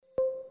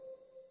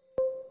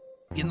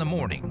In the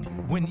morning,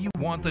 when you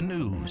want the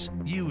news,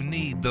 you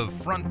need the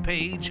front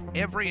page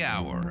every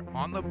hour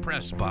on the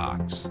Press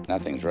Box.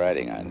 Nothing's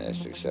riding on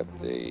this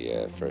except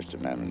the First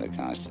Amendment of the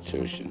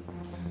Constitution,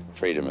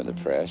 freedom of the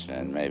press,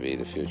 and maybe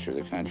the future of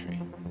the country.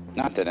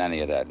 Not that any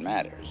of that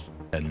matters.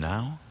 And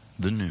now,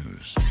 the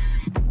news.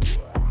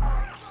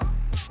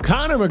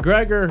 Conor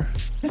McGregor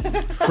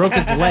broke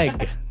his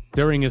leg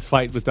during his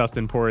fight with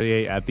Dustin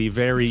Poirier at the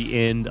very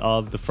end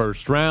of the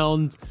first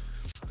round.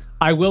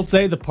 I will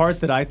say the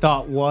part that I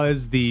thought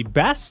was the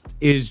best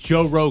is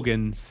Joe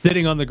Rogan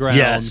sitting on the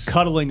ground,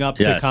 cuddling up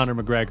to Conor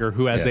McGregor,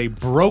 who has a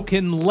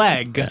broken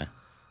leg,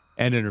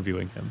 and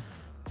interviewing him.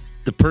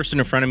 The person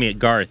in front of me at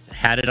Garth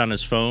had it on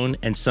his phone,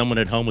 and someone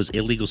at home was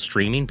illegal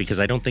streaming,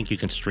 because I don't think you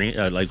can stream.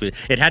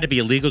 It had to be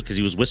illegal because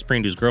he was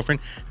whispering to his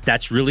girlfriend.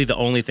 That's really the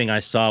only thing I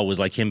saw was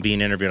like him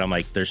being interviewed. I'm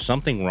like, there's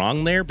something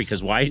wrong there,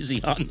 because why is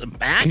he on the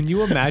mat? Can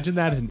you imagine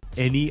that in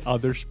any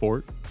other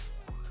sport?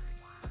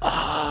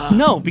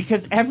 No,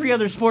 because every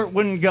other sport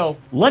wouldn't go,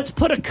 let's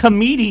put a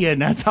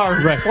comedian as our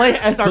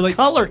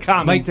color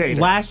commentator.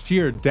 Like last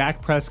year,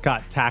 Dak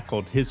Prescott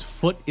tackled. His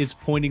foot is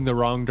pointing the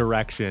wrong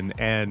direction,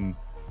 and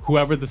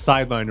whoever the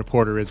sideline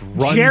reporter is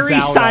runs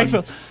out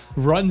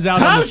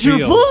on the field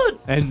your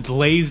foot? And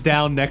lays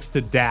down next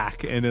to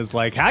Dak and is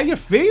like, how you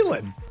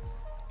feeling?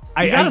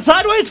 You got a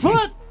sideways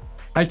foot?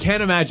 I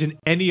can't imagine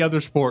any other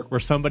sport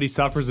where somebody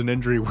suffers an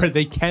injury where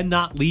they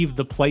cannot leave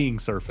the playing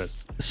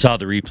surface. Saw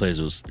the replays.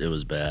 It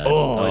was bad.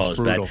 Oh, it's it was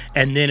brutal. bad.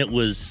 And then it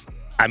was,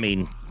 I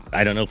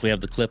don't know if we have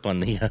the clip on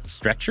the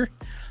stretcher.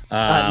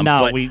 I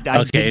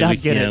did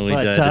not get it. We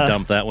had to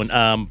dump that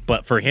one.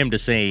 But for him to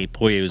say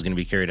Poirier was going to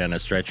be carried on a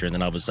stretcher, and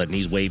then all of a sudden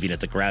he's waving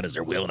at the crowd as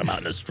they're wheeling him out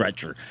in a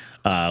stretcher,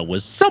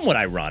 was somewhat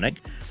ironic.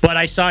 But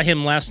I saw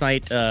him last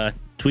night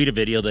tweet a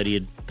video that he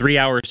had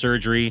 3-hour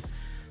surgery,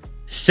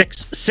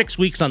 six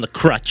weeks on the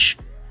crutch,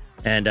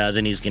 and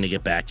then he's going to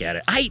get back at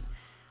it. I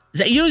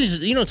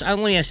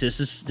only ask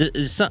this.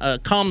 A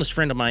columnist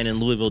friend of mine in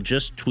Louisville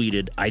just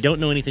tweeted, I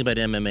don't know anything about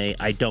MMA.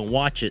 I don't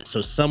watch it.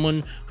 So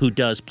someone who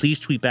does, please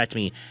tweet back to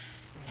me.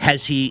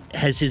 Has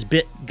his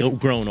bit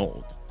grown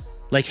old?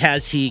 Like,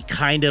 has he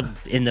kind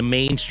of in the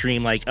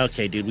mainstream, like,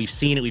 okay, dude, we've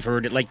seen it, we've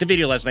heard it. Like the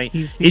video last night,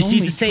 he's the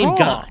same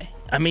guy?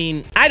 I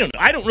mean, I don't know.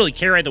 I don't really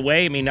care either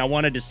way. I mean, I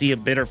wanted to see a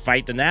better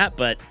fight than that,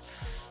 but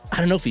I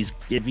don't know if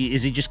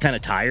is he just kind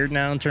of tired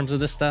now in terms of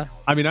this stuff?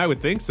 I mean, I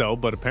would think so,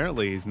 but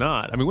apparently he's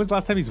not. I mean, when's the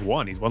last time he's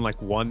won? He's won like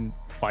one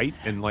fight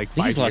in like 5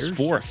 years. He's lost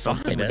 4 or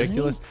 5.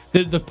 Ridiculous.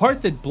 The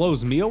part that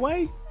blows me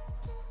away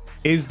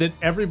is that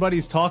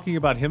everybody's talking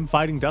about him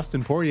fighting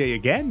Dustin Poirier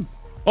again.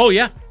 Oh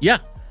yeah.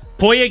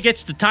 Poirier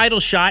gets the title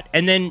shot,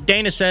 and then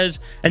Dana says,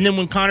 and then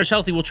when Conor's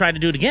healthy, we'll try to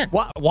do it again.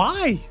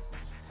 Why?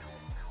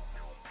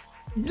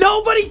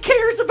 Nobody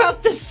cares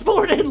about this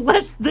sport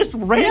unless this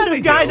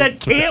random guy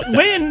that can't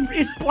win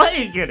is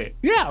playing in it.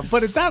 Yeah,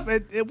 but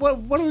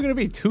what are we going to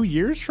be, 2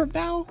 years from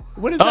now?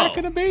 What is that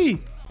going to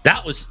be?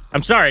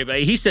 I'm sorry,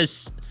 but he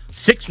says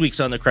 6 weeks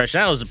on the crutch.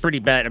 That was a pretty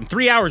bad.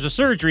 3 hours of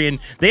surgery, and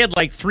they had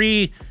like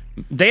three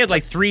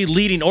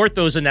leading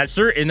orthos in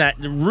that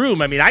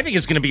room. I mean, I think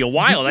it's going to be a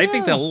while. Yeah. I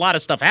think that a lot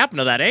of stuff happened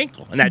to that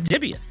ankle and that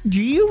tibia.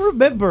 Do you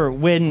remember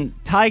when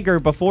Tiger,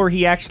 before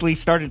he actually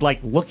started like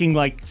looking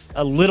like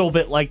a little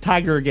bit like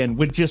Tiger again,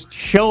 would just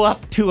show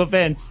up to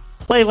events,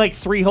 play like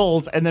 3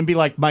 holes, and then be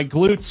like, my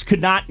glutes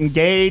could not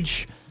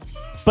engage.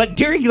 But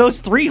during those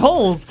 3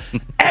 holes,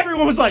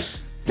 everyone was like,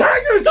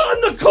 Tiger's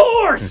on the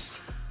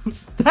course.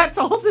 That's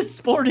all this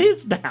sport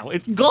is now.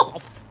 It's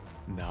golf.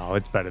 No,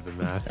 it's better than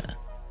that.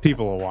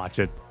 People will watch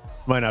it.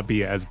 Might not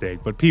be as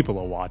big, but people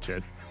will watch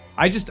it.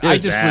 I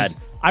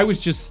was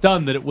just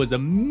stunned that it was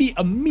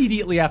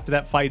immediately after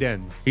that fight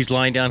ends. He's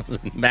lying down on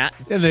the mat.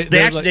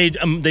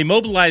 And they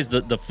mobilized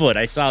the foot.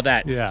 I saw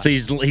that. Yeah. So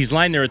he's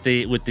lying there with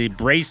the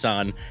brace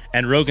on,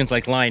 and Rogan's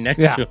like lying next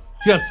to him.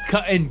 Just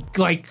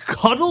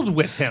cuddled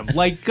with him,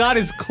 like got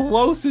as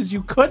close as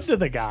you could to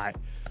the guy.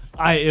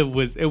 I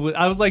was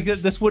like,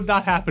 this would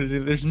not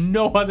happen. There's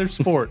no other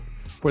sport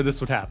where this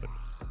would happen.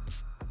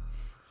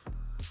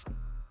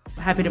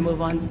 Happy to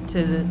move on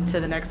to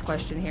the next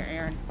question here,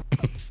 Aaron.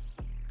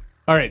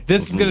 All right,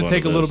 this is going to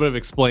take a little bit of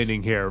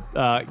explaining here.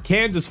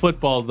 Kansas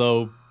football,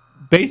 though,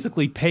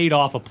 basically paid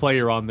off a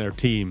player on their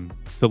team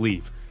to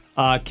leave.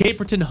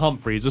 Caperton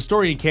Humphrey is a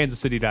story in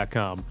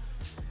kansascity.com.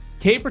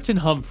 Caperton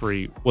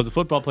Humphrey was a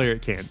football player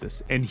at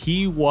Kansas, and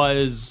he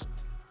was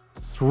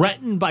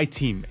threatened by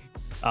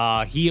teammates.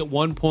 He at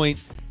one point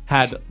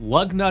had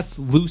lug nuts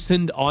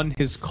loosened on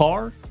his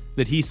car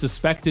that he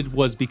suspected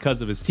was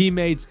because of his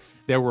teammates.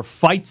 There were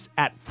fights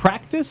at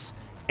practice,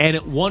 and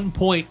at one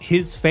point,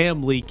 his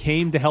family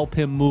came to help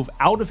him move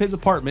out of his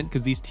apartment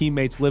because these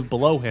teammates lived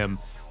below him,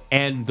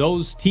 and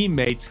those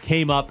teammates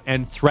came up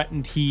and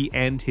threatened he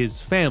and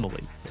his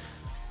family.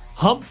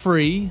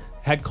 Humphrey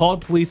had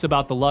called police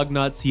about the lug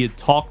nuts. He had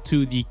talked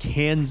to the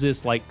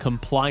Kansas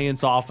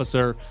compliance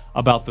officer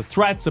about the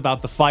threats,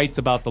 about the fights,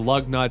 about the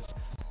lug nuts.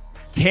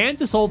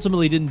 Kansas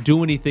ultimately didn't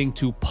do anything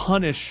to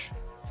punish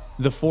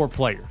the 4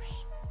 players.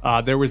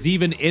 There was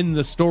even in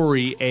the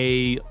story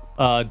a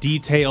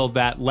detailed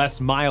that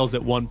Les Miles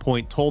at one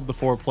point told the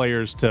 4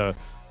 players to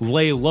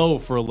lay low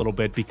for a little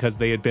bit because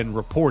they had been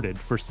reported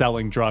for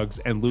selling drugs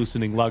and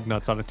loosening lug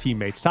nuts on a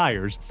teammate's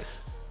tires.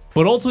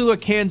 But ultimately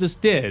what Kansas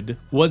did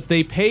was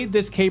they paid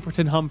this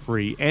Caperton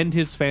Humphrey and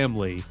his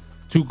family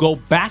to go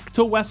back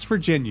to West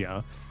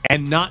Virginia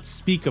and not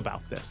speak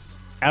about this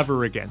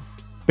ever again.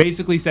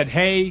 Basically said,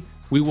 hey,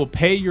 we will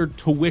pay your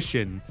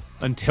tuition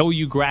until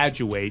you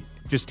graduate.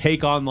 Just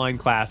take online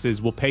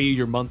classes. We'll pay you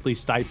your monthly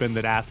stipend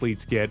that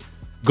athletes get.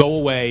 Go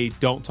away.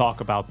 Don't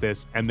talk about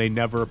this. And they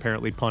never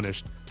apparently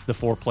punished the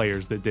 4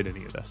 players that did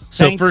any of this.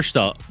 So first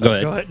off, go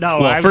ahead. No,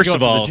 well, I was first going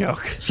of for all, the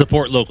joke.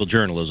 support local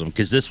journalism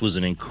because this was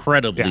an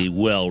incredibly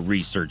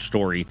well-researched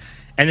story.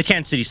 And the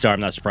Kansas City Star, I'm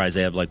not surprised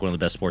they have like one of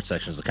the best sports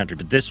sections of the country,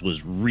 but this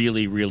was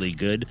really, really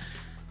good.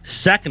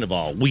 Second of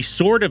all, we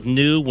sort of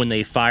knew when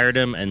they fired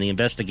him and the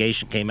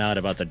investigation came out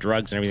about the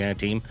drugs and everything on the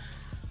team.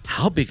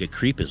 How big a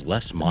creep is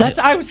Les Miles?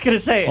 I was going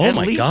to say, Oh at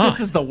my least God. this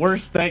is the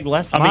worst thing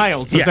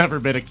Miles has ever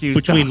been accused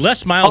of. Between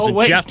Les Miles and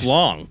wait. Jeff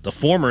Long, the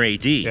former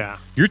AD,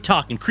 you're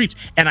talking creeps.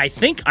 And I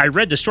think I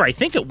read the story. I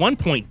think at one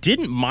point,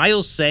 didn't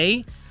Miles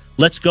say,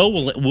 let's go,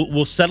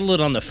 we'll settle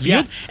it on the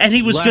field? Yes. And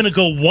he was going to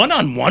go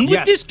one-on-one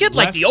with this kid,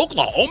 like Les- the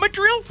Oklahoma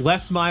drill?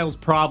 Les Miles'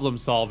 problem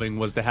solving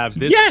was to have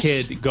this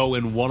kid go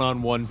in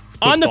one-on-one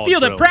On the football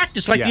field at drills.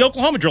 practice, like the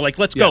Oklahoma drill. Like,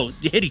 let's go,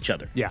 Yes. you hit each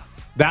other. Yeah,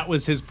 that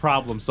was his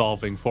problem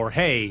solving for,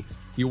 hey,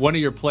 one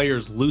of your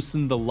players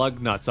loosened the lug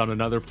nuts on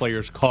another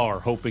player's car,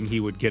 hoping he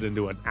would get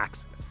into an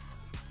accident.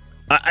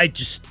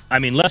 I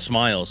mean, Les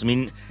Miles,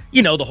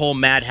 the whole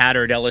Mad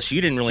Hatter at LSU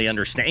didn't really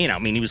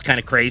understand. He was kind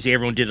of crazy.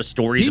 Everyone did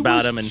stories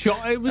about him. And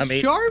it was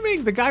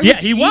charming. The guy was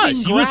he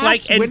was. He was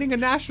like winning a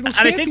national championship.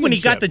 And I think when he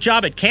got the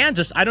job at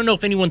Kansas, I don't know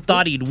if anyone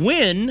thought he'd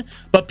win,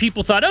 but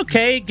people thought,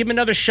 okay, give him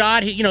another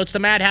shot. It's the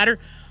Mad Hatter.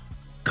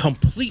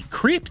 Complete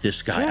creep,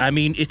 this guy.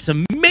 Yeah. It's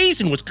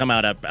amazing what's come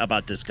out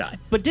about this guy.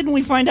 But didn't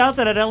we find out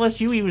that at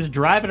LSU he was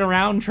driving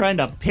around trying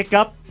to pick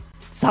up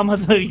some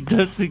of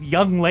the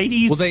young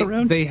ladies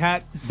around?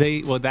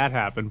 That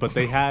happened, but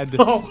they had...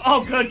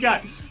 oh, good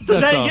God. So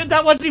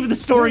that wasn't even the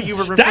story you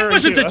were referring to. That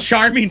wasn't the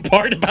charming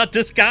part about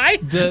this guy?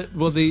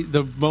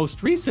 The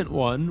most recent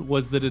one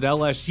was that at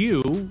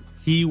LSU,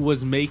 he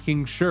was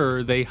making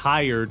sure they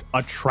hired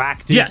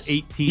attractive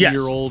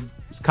 18-year-old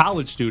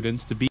college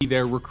students to be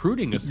their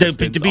recruiting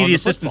assistants. To be the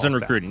assistants in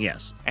recruiting,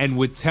 yes. And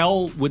would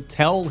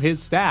tell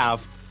his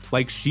staff,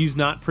 like, she's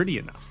not pretty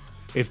enough.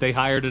 If they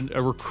hired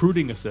a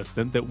recruiting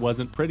assistant that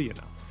wasn't pretty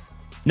enough.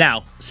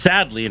 Now,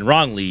 sadly and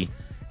wrongly,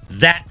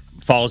 that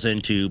falls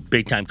into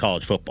big-time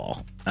college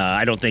football.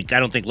 I don't think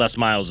Les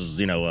Miles is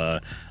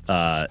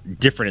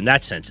different in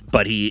that sense,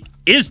 but he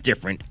is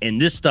different in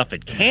this stuff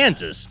at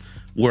Kansas.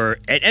 Where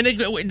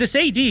this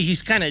AD,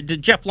 he's kind of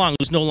Jeff Long,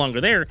 who's no longer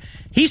there.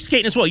 He's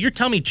skating as well. You're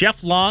telling me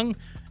Jeff Long?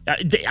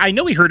 I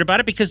know he heard about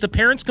it because the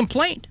parents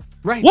complained.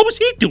 Right. What was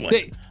he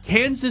doing?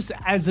 Kansas,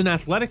 as an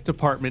athletic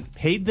department,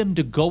 paid them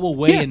to go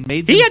away and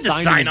made them he had to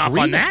sign sign an off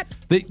agreement. on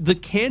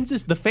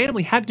that. The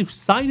family had to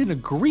sign an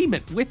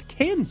agreement with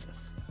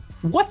Kansas.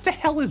 What the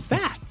hell is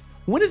that?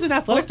 When has an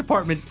athletic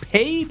department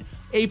paid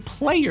a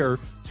player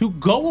to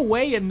go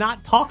away and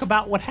not talk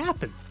about what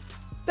happened?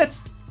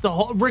 That's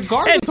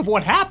regardless of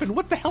what happened.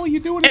 What the hell are you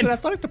doing as an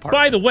athletic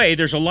department? By the way,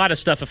 there's a lot of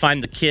stuff if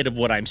I'm the kid of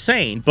what I'm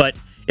saying, but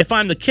if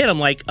I'm the kid, I'm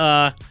like,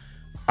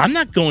 I'm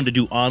not going to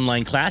do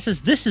online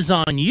classes. This is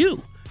on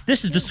you.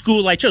 This is the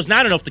school I chose. Now,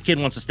 I don't know if the kid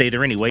wants to stay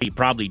there anyway. He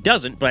probably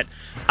doesn't, but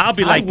I'll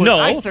be like, no.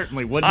 I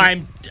certainly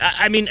wouldn't.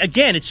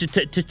 Again, it's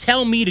to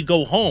tell me to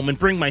go home and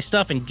bring my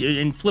stuff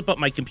and flip up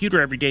my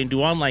computer every day and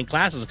do online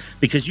classes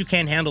because you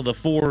can't handle the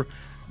 4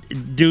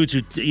 dudes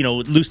who,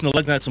 loosened the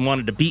lug nuts and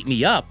wanted to beat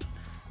me up.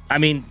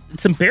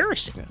 It's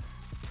embarrassing.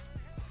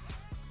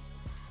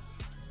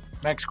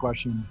 Next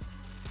question.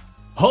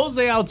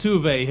 Jose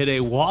Altuve hit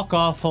a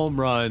walk-off home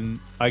run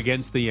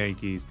against the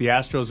Yankees. The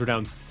Astros were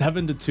down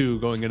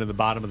 7-2 going into the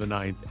bottom of the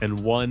 9th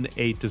and won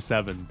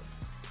 8-7.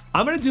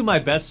 I'm going to do my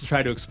best to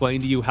try to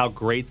explain to you how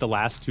great the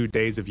last 2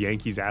 days of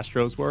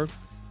Yankees-Astros were.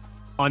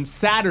 On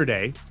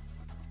Saturday,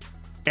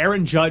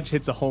 Aaron Judge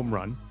hits a home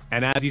run,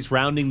 and as he's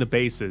rounding the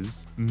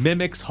bases,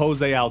 mimics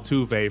Jose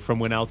Altuve from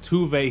when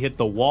Altuve hit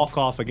the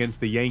walk-off against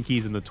the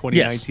Yankees in the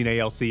 2019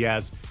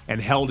 ALCS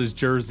and held his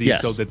jersey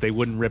so that they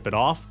wouldn't rip it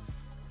off.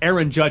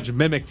 Aaron Judge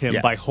mimicked him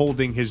by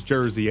holding his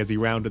jersey as he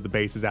rounded the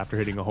bases after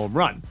hitting a home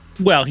run.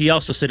 Well, he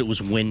also said it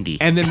was windy.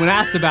 And then when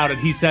asked about it,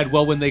 he said,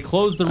 well, when they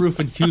close the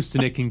roof in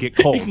Houston, it can get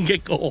cold. It can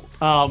get cold.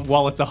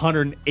 While it's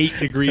 108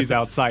 degrees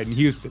outside in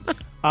Houston.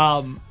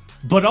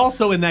 But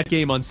also in that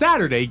game on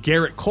Saturday,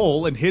 Garrett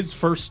Cole, in his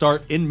first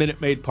start in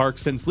Minute Maid Park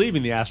since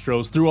leaving the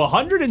Astros, threw a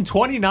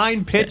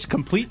 129-pitch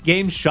complete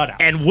game shutout.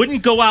 And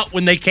wouldn't go out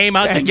when they came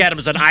out to get him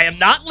and said, I am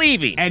not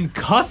leaving. And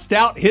cussed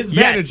out his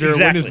manager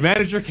when his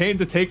manager came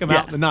to take him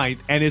out in the 9th.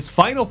 And his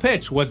final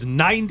pitch was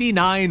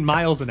 99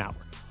 miles an hour.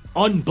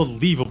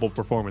 Unbelievable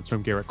performance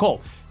from Garrett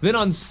Cole. Then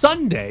on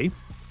Sunday,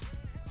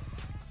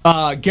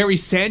 Gary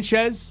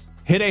Sanchez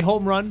hit a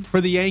home run for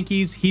the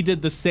Yankees. He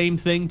did the same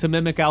thing to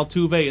mimic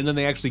Altuve, and then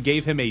they actually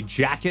gave him a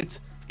jacket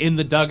in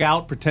the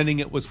dugout, pretending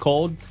it was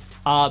cold.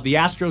 The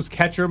Astros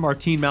catcher,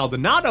 Martin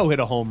Maldonado, hit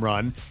a home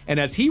run, and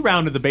as he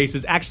rounded the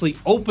bases, actually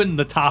opened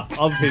the top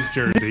of his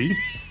jersey.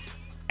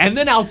 And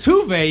then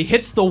Altuve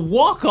hits the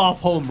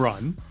walk-off home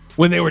run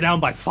when they were down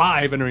by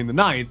 5 entering the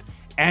 9th.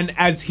 And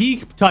as he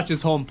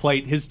touches home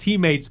plate, his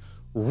teammates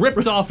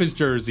ripped off his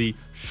jersey,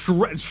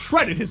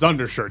 shredded his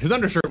undershirt. His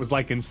undershirt was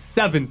like in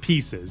 7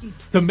 pieces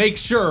to make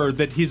sure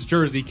that his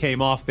jersey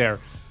came off there.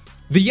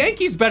 The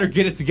Yankees better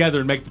get it together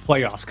and make the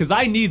playoffs, because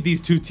I need these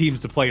two teams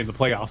to play in the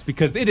playoffs,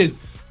 because it is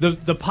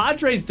the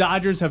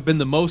Padres-Dodgers have been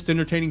the most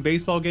entertaining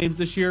baseball games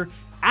this year.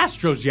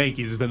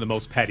 Astros-Yankees has been the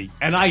most petty,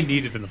 and I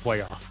need it in the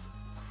playoffs.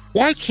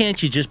 Why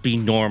can't you just be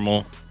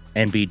normal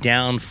and be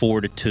down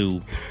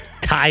 4-2,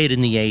 tie it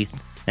in the 8th,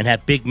 and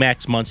have Big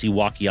Max Muncy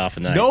walk you off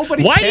in the 9th?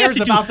 Nobody cares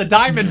about the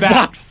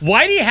Diamondbacks.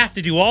 Why do you have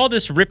to do all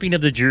this ripping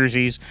of the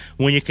jerseys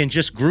when you can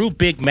just groove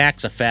Big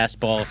Max a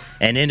fastball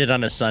and end it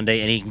on a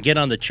Sunday, and he can get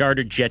on the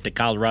chartered jet to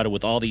Colorado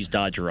with all these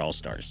Dodger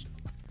All-Stars?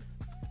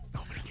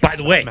 By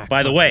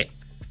the way,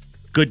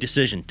 good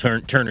decision.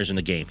 Turner's in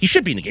the game. He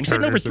should be in the game. He's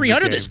hitting over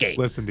 300 this game.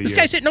 Listen to this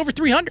guy's hitting over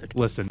 300.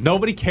 Listen,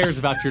 nobody cares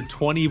about your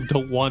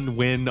 20-1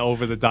 win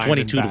over the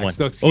Diamondbacks.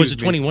 22-1. So, is it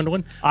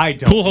 21-1? I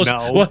don't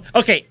know. Well,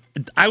 okay.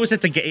 I was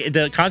at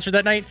the concert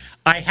that night.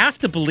 I have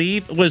to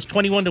believe it was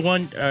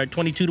 21-1,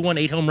 22-1,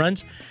 8 home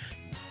runs.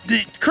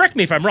 Correct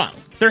me if I'm wrong.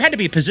 There had to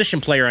be a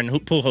position player on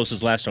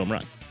Pujols' last home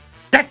run.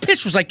 That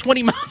pitch was like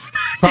 20 miles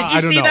an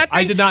hour. Did you see that thing?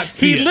 I did not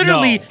see it. He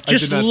literally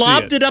just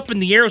lobbed it up in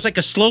the air. It was like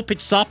a slow pitch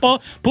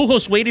softball.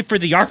 Pujols waited for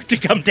the arc to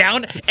come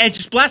down and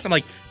just blast. I'm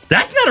like,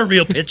 that's not a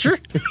real pitcher.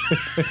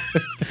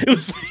 It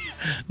was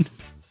like...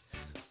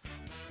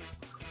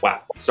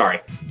 Wow. Sorry.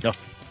 No.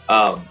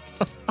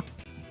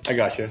 I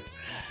got you.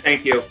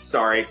 Thank you.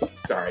 Sorry.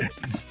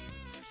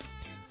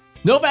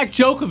 Novak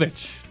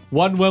Djokovic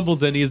won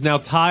Wimbledon. He is now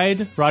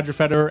tied Roger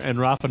Federer and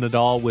Rafa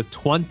Nadal with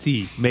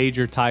 20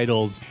 major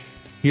titles.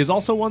 He has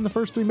also won the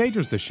first 3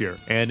 majors this year.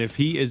 And if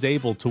he is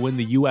able to win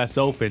the U.S.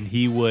 Open,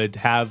 he would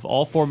have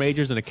all 4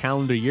 majors in a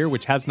calendar year,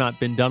 which has not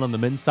been done on the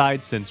men's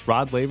side since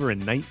Rod Laver in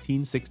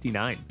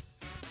 1969.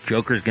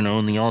 Joker's going to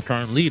own the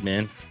all-time lead,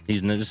 man. He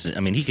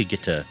could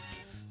get to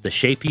the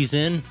shape he's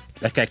in.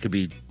 That guy could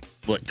be,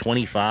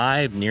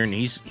 25?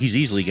 He's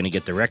easily going to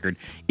get the record.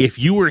 If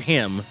you were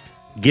him,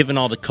 given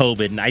all the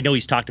COVID, and I know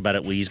he's talked about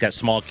it, he's got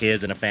small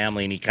kids and a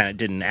family, and he kind of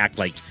didn't act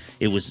like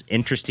it was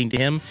interesting to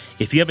him.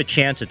 If you have a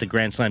chance at the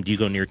Grand Slam, do you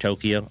go near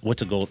Tokyo?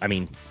 What's a goal? I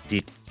mean,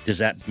 is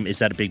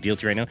that a big deal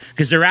to you right now?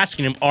 Because they're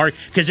asking him,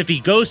 because if he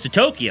goes to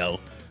Tokyo,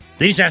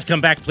 then he's going to have to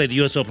come back and play the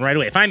U.S. Open right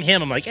away. If I'm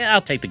him, I'm like,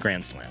 I'll take the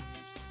Grand Slam.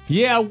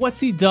 Yeah, what's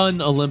he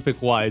done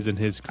Olympic-wise in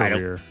his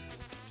career?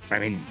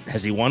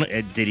 Has he won?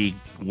 Did he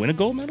win a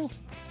gold medal?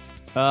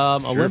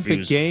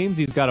 Olympic Games,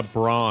 he's got a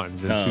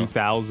bronze in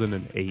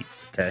 2008.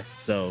 Okay,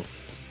 so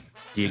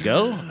do you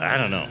go? I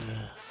don't know.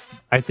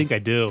 I think I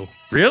do.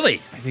 Really?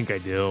 I think I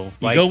do.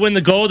 You go win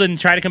the gold and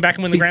try to come back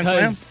and win the Grand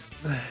Slam?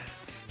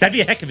 That'd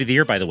be a heck of the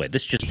year, by the way.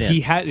 This just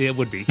in. It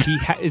would be.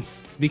 It's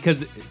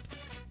because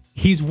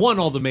he's won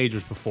all the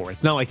majors before.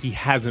 It's not like he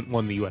hasn't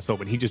won the U.S.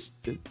 Open.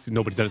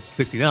 Nobody's done it since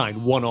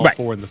 69. Won all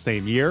 4 in the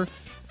same year.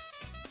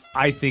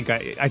 I think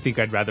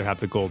I'd rather have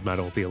the gold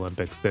medal at the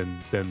Olympics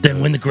than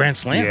win the Grand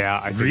Slam.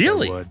 Yeah, I think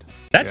really? I would.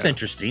 That's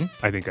interesting.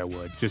 I think I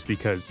would, just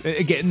because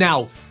again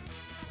now.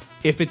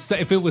 If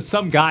it was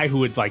some guy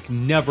who had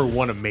never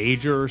won a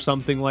major or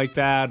something like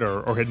that,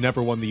 or had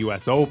never won the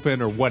U.S.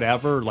 Open or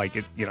whatever,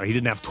 he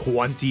didn't have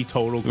 20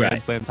 total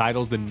Grand Slam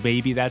titles, then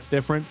maybe that's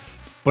different.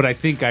 But I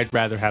think I'd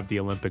rather have the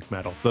Olympic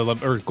medal,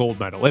 or gold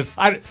medal.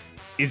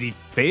 Is he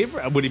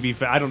favored? Would he be?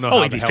 I don't know.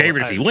 Oh, he'd be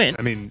favored if he wins.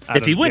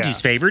 If he wins,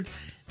 he's favored.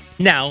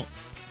 Now,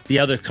 the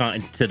other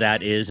con to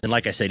that is, and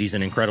like I said, he's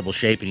in incredible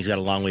shape and he's got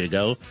a long way to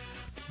go.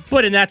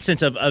 But in that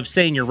sense of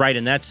saying you're right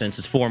in that sense,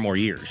 it's 4 more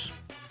years.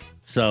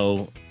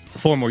 So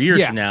 4 more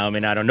years from now,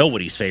 I don't know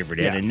what he's favored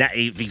in. And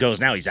if he goes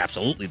now, he's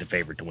absolutely the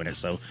favorite to win it.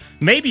 So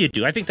maybe you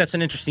do. I think that's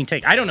an interesting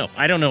take. I don't know.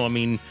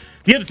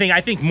 The other thing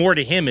I think more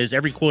to him is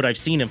every quote I've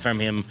seen from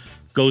him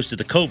goes to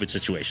the COVID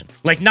situation.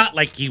 Not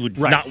like he would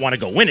not want to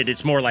go win it.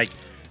 It's more like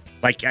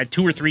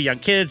 2 or 3 young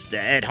kids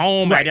at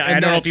home. Right. I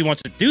don't know if he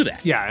wants to do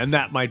that. Yeah, and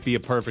that might be a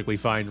perfectly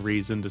fine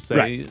reason to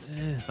say,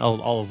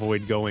 I'll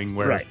avoid going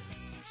where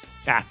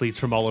athletes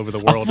from all over the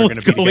world are going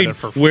to be together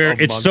for where a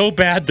it's month. so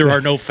bad there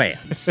are no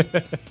fans.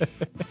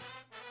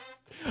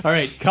 All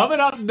right, coming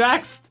up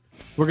next,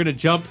 we're going to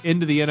jump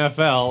into the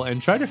NFL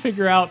and try to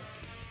figure out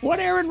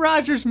what Aaron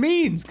Rodgers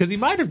means, because he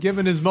might have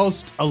given his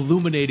most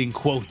illuminating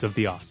quote of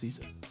the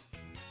offseason.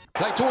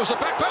 Play towards the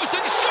back post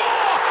and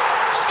Shaw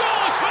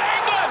scores for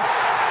England!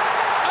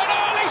 An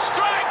early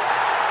strike!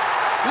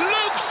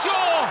 Luke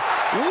Shaw!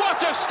 What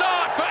a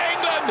start for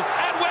England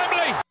at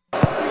Wembley!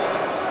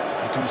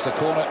 Here comes the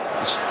corner,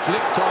 it's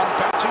flipped on,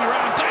 bouncing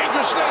around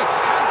dangerously,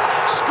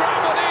 and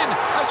scrambled in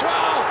as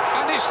well.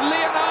 And it's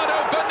Leonardo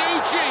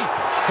Bonucci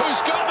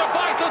who's got the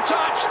vital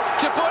touch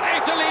to put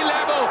Italy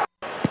level.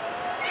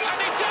 And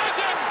it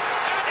doesn't!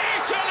 And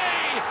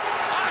Italy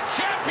are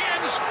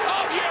champions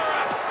of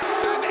Europe!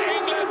 And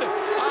England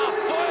are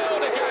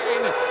foiled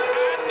again,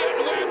 and at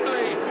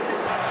Wembley,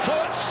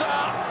 futsal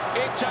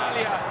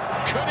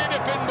Italia. Could it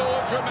have been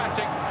more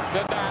dramatic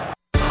than that?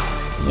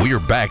 We're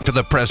back to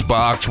the press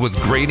box with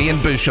Grady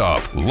and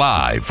Bischoff,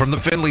 live from the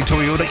Findlay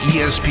Toyota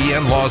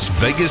ESPN Las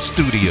Vegas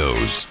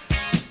studios.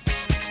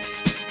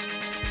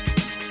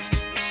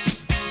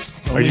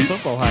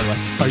 Football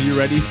highlights. Are you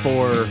ready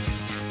for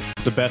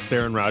the best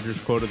Aaron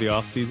Rodgers quote of the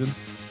offseason?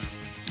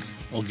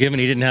 Well, given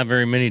he didn't have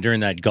very many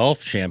during that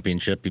golf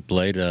championship he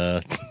played,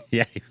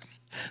 yeah.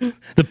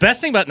 The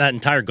best thing about that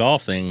entire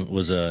golf thing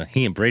was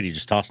he and Brady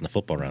just tossing the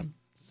football around.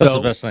 That's the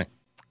best thing.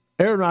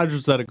 Aaron Rodgers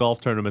was at a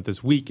golf tournament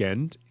this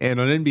weekend, and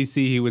on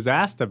NBC he was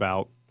asked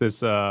about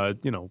this,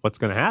 what's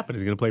going to happen.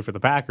 He's going to play for the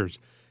Packers.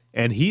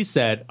 And he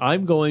said,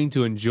 I'm going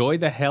to enjoy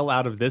the hell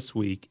out of this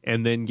week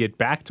and then get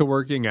back to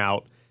working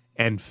out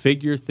and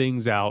figure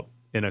things out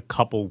in a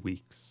couple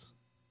weeks.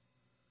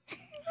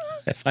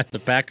 If I'm the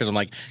Packers, I'm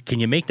like,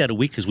 can you make that a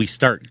week? Because we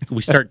start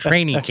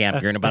training camp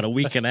here in about a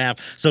week and a half.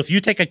 So if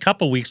you take a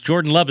couple weeks,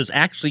 Jordan Love is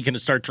actually going to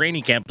start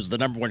training camp as the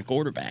number one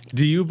quarterback.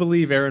 Do you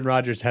believe Aaron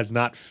Rodgers has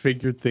not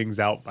figured things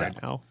out by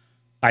now?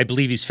 I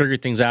believe he's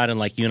figured things out, and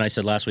like you and I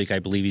said last week, I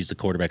believe he's the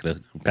quarterback of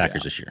the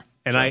Packers this year.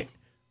 And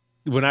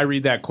when I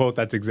read that quote,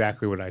 that's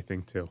exactly what I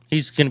think too.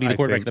 He's going to be the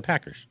quarterback of the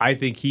Packers. I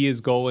think he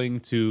is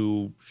going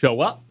to show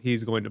up.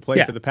 He's going to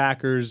play for the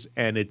Packers,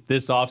 and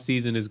this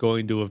offseason is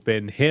going to have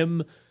been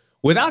him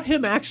without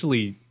him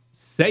actually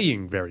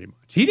saying very much.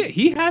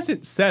 He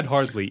hasn't said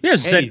hardly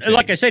anything.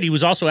 Like I said, he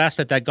was also asked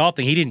at that golf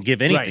thing. He didn't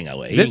give anything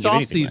away. This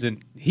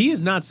offseason, he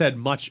has not said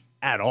much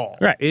at all.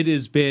 Right. It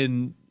has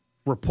been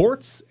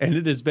reports, and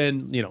it has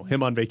been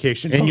him on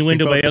vacation.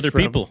 Innuendo by other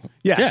people.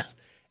 Yes.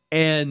 Yeah.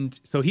 And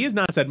so he has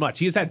not said much.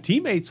 He has had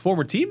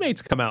former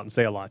teammates come out and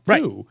say a lot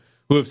too,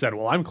 who have said,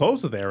 well, I'm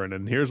close with Aaron,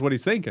 and here's what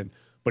he's thinking.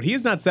 But he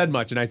has not said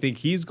much, and I think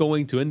he's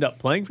going to end up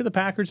playing for the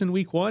Packers in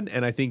week 1,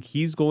 and I think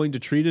he's going to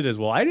treat it as,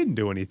 well, I didn't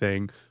do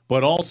anything,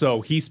 but also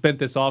he spent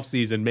this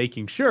offseason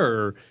making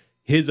sure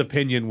his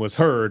opinion was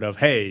heard of,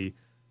 hey,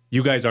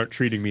 you guys aren't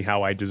treating me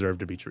how I deserve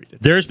to be treated.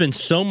 There's been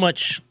so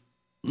much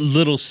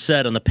little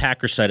said on the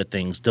Packers side of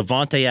things.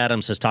 Davante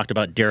Adams has talked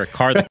about Derek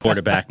Carr, the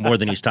quarterback, more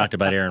than he's talked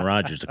about Aaron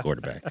Rodgers, the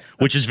quarterback,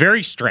 which is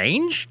very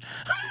strange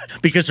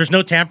because there's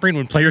no tampering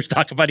when players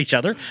talk about each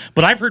other.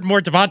 But I've heard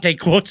more Davante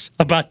quotes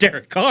about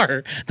Derek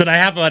Carr than I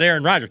have about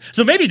Aaron Rodgers.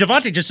 So maybe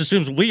Davante just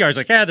assumes we are. He's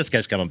like, this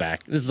guy's coming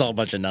back. This is all a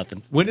bunch of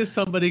nothing. When is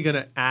somebody going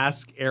to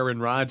ask Aaron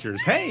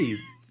Rodgers, hey,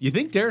 you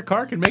think Derek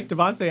Carr can make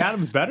Davante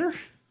Adams better?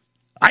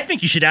 I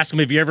think you should ask him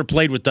if you ever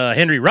played with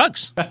Henry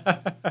Ruggs.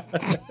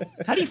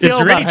 How do you feel Is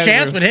there about any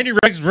chance when Henry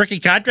Ruggs' rookie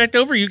contract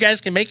over, you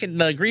guys can make it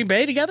in Green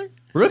Bay together?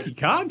 Rookie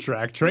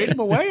contract? Trade him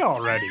away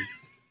already.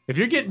 If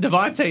you're getting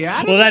Davante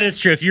Adams? Well, that is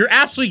true. If you're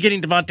absolutely getting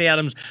Davante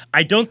Adams,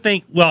 I don't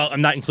think, well,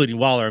 I'm not including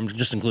Waller. I'm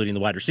just including the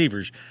wide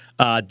receivers.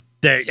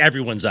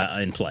 Everyone's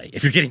in play.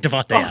 If you're getting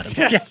Davante Adams.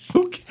 Yes.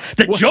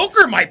 The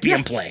Joker might be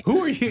in play.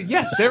 Who are you?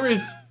 Yes, there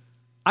is.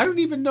 I don't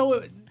even know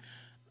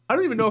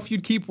if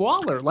you'd keep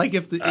Waller. Like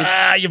if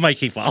you might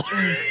keep Waller.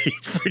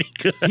 He's pretty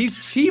good. He's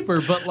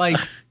cheaper, but like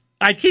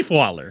I'd keep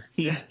Waller.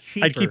 He's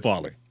cheaper. I'd keep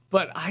Waller.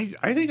 But I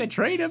think I'd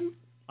trade him.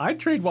 I'd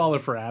trade Waller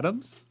for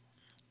Adams.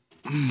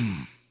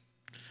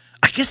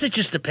 I guess it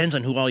just depends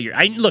on who all you're.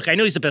 I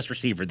know he's the best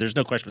receiver. There's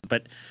no question,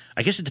 but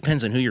I guess it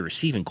depends on who your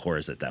receiving core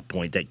is at that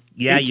point. That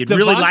you'd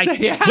really like.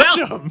 Adams.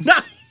 Well, no,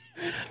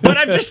 but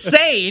I'm just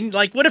saying,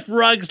 like, what if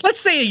Ruggs? Let's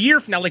say a year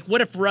from now, like,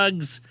 what if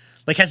Ruggs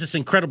has this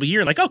incredible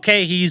year? Like,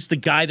 okay, he's the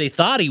guy they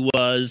thought he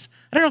was.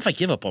 I don't know if I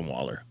give up on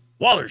Waller.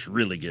 Waller's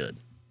really good.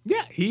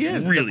 Yeah, he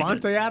is. Really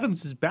Davante good.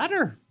 Adams is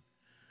better.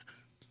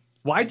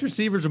 Wide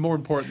receivers are more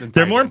important than tight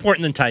They're more ends.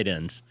 important than tight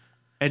ends.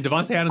 And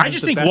Davante Adams. I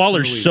just think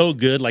Waller's so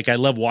good. Like, I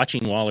love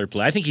watching Waller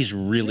play. I think he's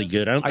really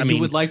good. I mean,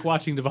 you would like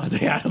watching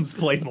Davante Adams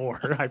play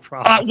more. I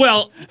promise.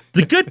 Well,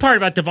 the good part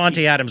about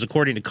Davante Adams,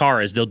 according to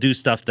Carr, is they'll do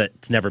stuff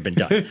that's never been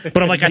done.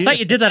 But I'm like, I thought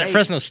you did that at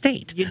Fresno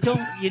State. You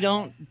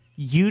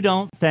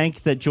don't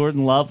think that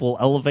Jordan Love will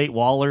elevate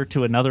Waller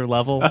to another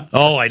level?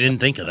 Oh, I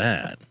didn't think of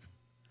that.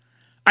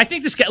 I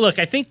think this guy, look,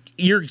 I think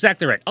you're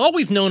exactly right. All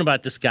we've known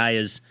about this guy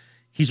is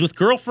he's with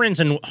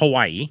girlfriends in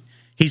Hawaii.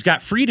 He's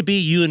got free to be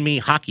you and me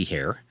hockey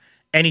hair.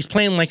 And he's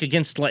playing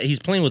he's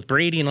playing with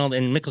Brady and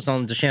Mickelson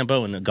and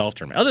DeChambeau in the golf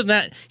tournament. Other than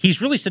that,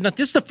 he's really said nothing.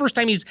 This is the first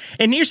time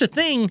and here's the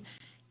thing.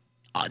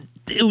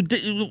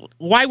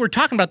 Why we're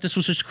talking about this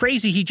was just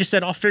crazy. He just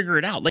said, I'll figure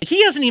it out. Like,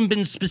 he hasn't even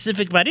been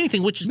specific about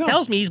anything, which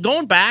tells me he's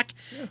going back.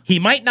 Yeah. He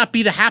might not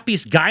be the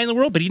happiest guy in the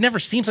world, but he never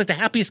seems like the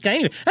happiest guy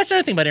anyway. That's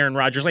another thing about Aaron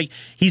Rodgers. Like,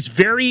 he's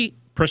very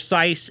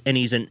precise, and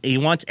he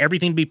wants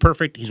everything to be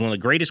perfect. He's one of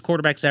the greatest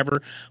quarterbacks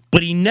ever,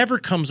 but he never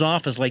comes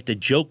off as like the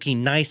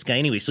joking, nice guy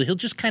anyway. So he'll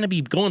just kind of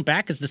be going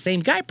back as the same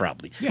guy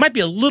probably. Yeah. Might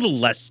be a little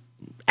less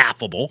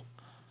affable.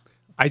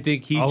 I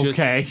think he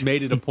just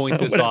made it a point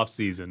this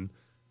offseason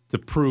to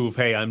prove,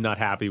 hey, I'm not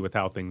happy with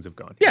how things have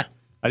gone. Yeah.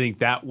 I think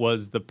that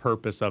was the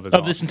purpose of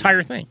this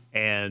entire thing.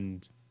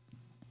 And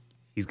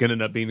he's going to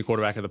end up being the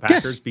quarterback of the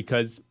Packers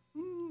because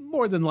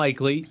more than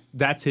likely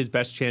that's his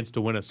best chance to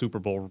win a Super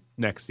Bowl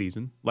next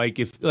season.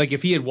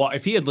 If he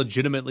had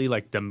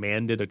legitimately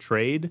demanded a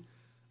trade,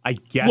 I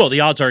guess. Well,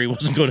 the odds are he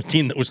wasn't going to a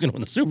team that was going to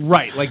win the Super Bowl.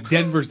 Right, like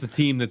Denver's the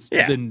team that's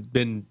Yeah.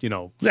 been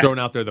thrown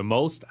out there the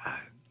most.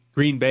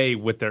 Green Bay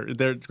with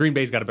their Green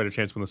Bay's got a better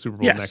chance to win the Super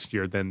Bowl Yes. next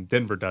year than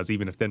Denver does,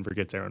 even if Denver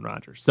gets Aaron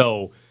Rodgers.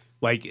 So,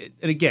 like,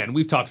 and again,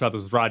 we've talked about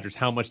this with Rodgers.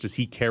 How much does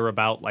he care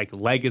about like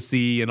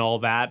legacy and all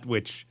that?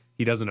 Which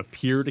he doesn't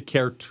appear to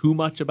care too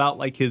much about,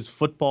 like his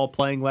football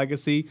playing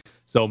legacy.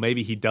 So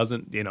maybe he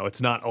doesn't.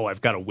 It's not. Oh,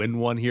 I've got to win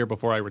one here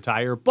before I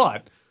retire,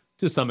 but.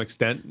 To some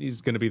extent,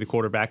 he's going to be the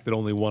quarterback that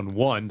only won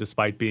one,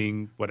 despite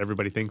being what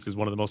everybody thinks is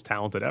one of the most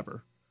talented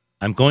ever.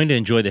 I'm going to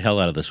enjoy the hell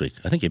out of this week.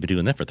 I think he'd been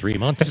doing that for 3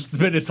 months. It's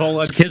been his whole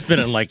life. Kid's been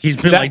in he's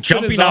been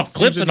jumping off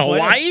cliffs in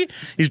Hawaii.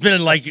 He's been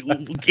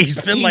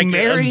in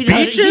married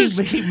beaches.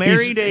 He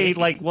married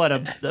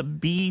a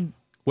bee.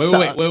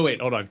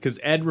 Wait, hold on, because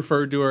Ed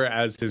referred to her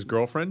as his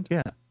girlfriend.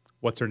 Yeah,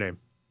 what's her name?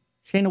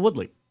 Shayna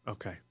Woodley.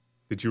 Okay.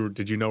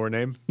 Did you know her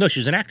name? No,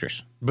 she's an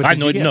actress. But I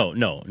did you get- no,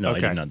 Okay.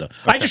 I did not know. Okay.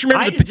 I just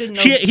remember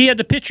he had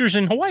the pictures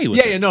in Hawaii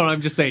with her. Yeah, no, I'm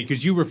just saying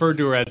because you referred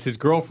to her as his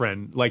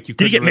girlfriend, like you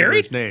Did he couldn't get remember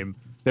married? his name.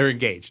 They're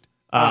engaged.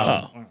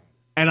 Oh.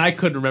 And I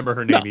couldn't remember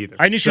her name either.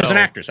 I knew she was an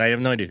actress. I have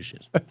no idea who she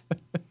is.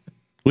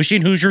 Was she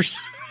in Hoosiers?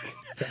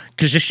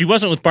 Because if she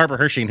wasn't with Barbara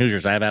Hershey in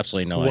Hoosiers, I have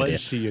absolutely no idea.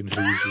 Was she in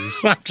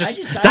Hoosiers?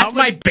 That's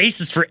my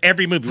basis for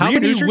every movie. How Were you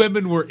in many Hoosiers?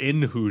 women were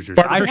in Hoosiers?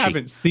 Barbara I Hershey.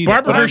 haven't seen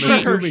Barbara it.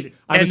 but Hershey,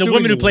 I'm and the assuming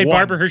woman who played one.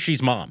 Barbara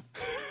Hershey's mom.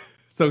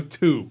 So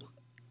 2.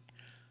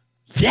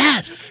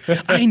 Yes,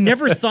 I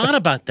never thought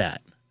about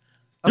that.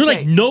 There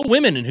were no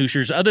women in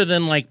Hoosiers other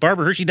than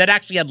Barbara Hershey that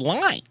actually had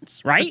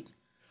lines, right?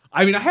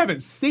 I mean, I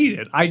haven't seen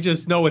it. I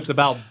just know it's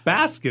about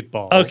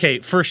basketball. Okay,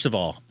 first of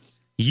all,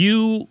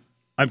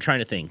 I'm trying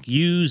to think.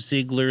 You,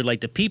 Ziegler,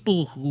 the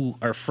people who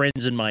are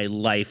friends in my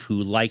life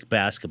who like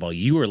basketball,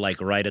 you are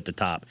right at the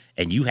top,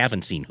 and you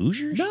haven't seen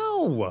Hoosiers?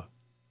 No.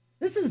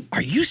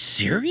 Are you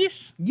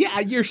serious? Yeah,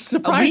 you're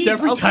surprised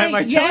every time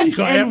I tell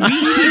you. And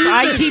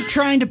I keep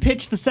trying to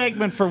pitch the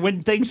segment for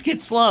when things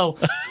get slow.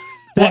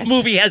 What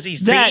movie has he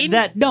seen?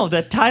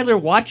 That Tyler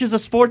watches a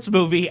sports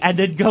movie and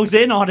then goes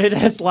in on it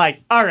as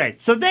all right,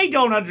 so they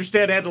don't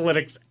understand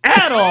analytics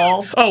at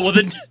all. Oh, well,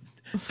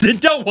 then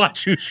don't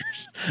watch Hoosiers.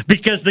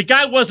 Because the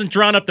guy wasn't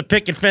drawn up the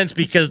picket fence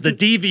because the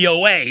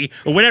DVOA,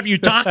 or whatever you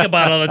talk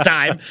about all the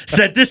time,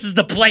 said this is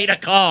the play to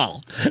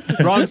call.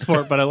 Wrong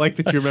sport, but I like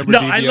that you remember No,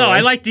 DVOA. I know.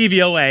 I like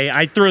DVOA.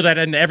 I throw that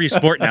into every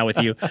sport now with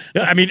you.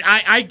 I mean,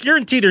 I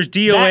guarantee there's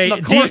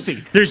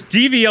DVOA. There's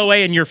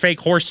DVOA in your fake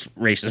horse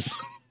races.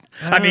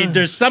 I mean,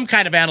 there's some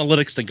kind of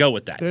analytics to go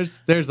with that.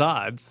 There's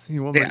odds.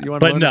 You want to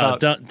But learn no,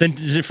 about... then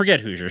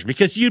forget Hoosiers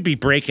because you'd be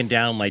breaking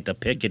down the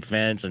picket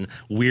fence and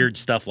weird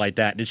stuff like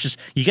that. It's just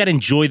you got to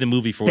enjoy the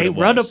movie for what it was.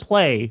 They run a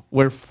play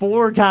where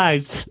 4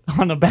 guys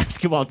on a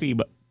basketball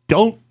team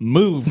don't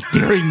move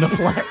during the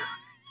play.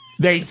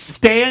 They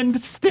stand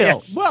still.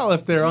 Yes. Well,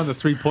 if they're on the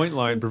 3-point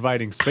line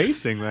providing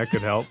spacing, that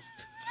could help.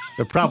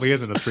 There probably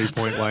isn't a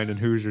 3-point line in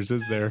Hoosiers,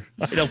 is there?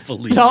 I don't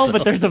believe so. No,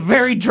 but there's a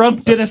very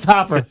drunk Dennis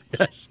Hopper.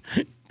 Yes.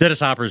 Dennis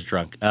Hopper's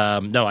drunk.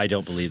 No, I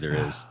don't believe there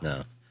is.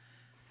 No.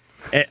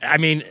 I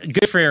mean,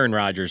 good for Aaron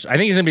Rodgers. I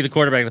think he's going to be the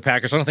quarterback of the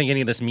Packers. I don't think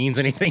any of this means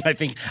anything. I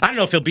don't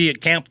know if he'll be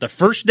at camp the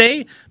first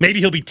day.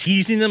 Maybe he'll be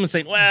teasing them and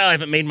saying, well, I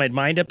haven't made my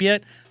mind up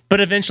yet. But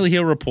eventually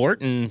he'll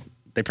report, and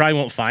they probably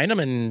won't find him,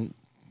 and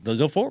they'll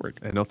go forward.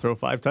 And they'll throw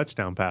 5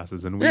 touchdown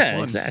passes in week 1.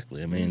 Yeah,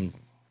 exactly. I mean...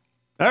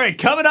 All right,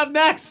 coming up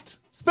next,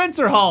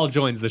 Spencer Hall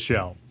joins the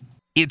show.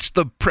 It's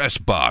the Press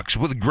Box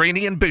with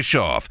Graney and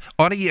Bischoff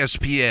on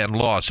ESPN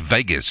Las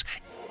Vegas.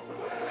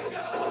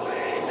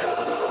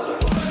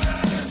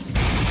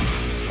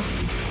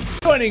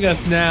 Joining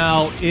us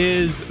now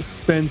is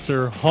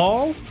Spencer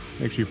Hall.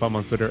 Make sure you follow him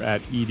on Twitter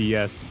at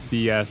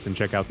EDSBS and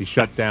check out the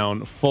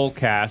Shutdown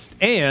Fullcast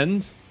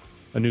and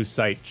a new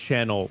site,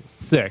 Channel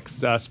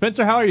 6.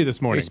 Spencer, how are you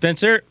this morning? Hey,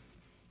 Spencer.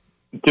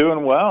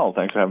 Doing well.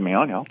 Thanks for having me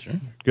on, y'all. Sure.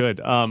 Good.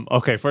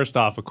 Okay, first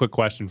off, a quick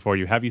question for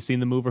you. Have you seen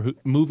the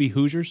movie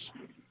Hoosiers?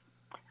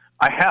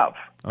 I have.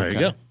 There you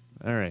go.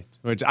 All right.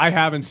 Which I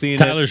haven't seen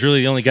Tyler's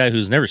really the only guy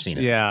who's never seen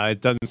it. Yeah,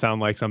 it doesn't sound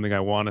like something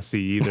I want to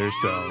see either,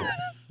 so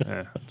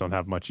don't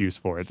have much use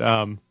for it.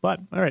 But,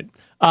 all right.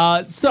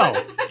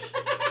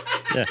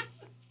 Yeah.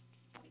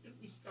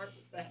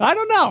 I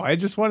don't know. I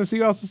just want to see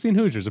who else has seen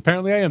Hoosiers.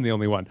 Apparently, I am the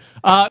only one.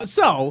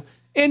 So,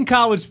 in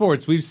college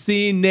sports, we've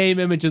seen name,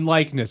 image, and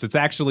likeness. It's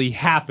actually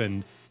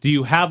happened. Do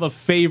you have a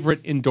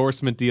favorite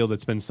endorsement deal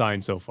that's been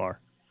signed so far?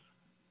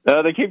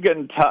 They keep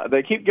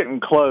getting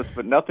close,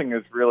 but nothing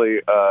has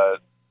really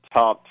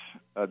topped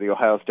the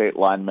Ohio State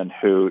lineman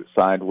who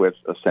signed with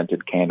a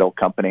scented candle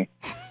company.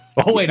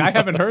 Oh, wait, I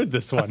haven't heard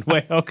this one.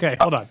 Wait, okay,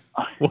 hold on.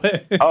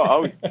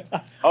 Yeah.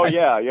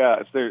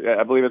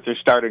 I believe it's their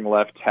starting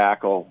left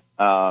tackle,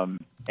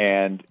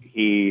 and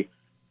he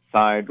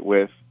signed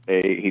with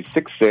he's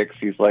 6'6",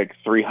 he's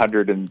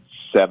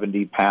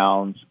 370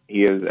 pounds.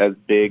 He is as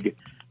big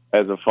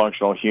as a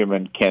functional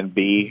human can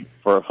be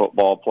for a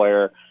football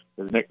player.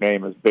 His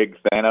nickname is Big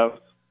Thanos,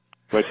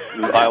 which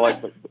I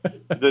like.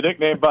 The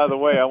nickname, by the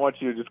way, I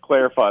want you to just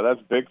clarify.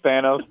 That's Big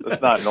Thanos.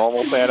 That's not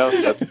normal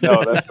Thanos. That's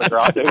the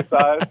grande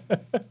size.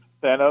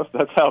 Thanos.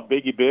 That's how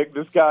big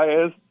this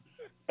guy is.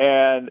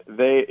 And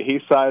he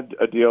signed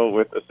a deal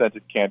with a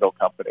scented candle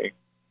company.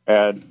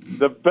 And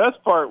the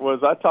best part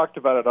was I talked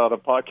about it on a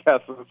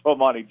podcast with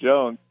Omani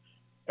Jones,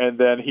 and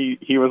then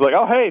he was like,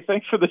 "Oh, hey,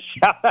 thanks for the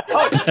shout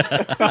out."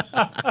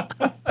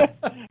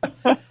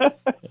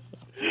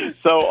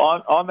 So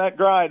on that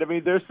grind, I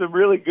mean, there's some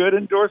really good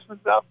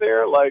endorsements out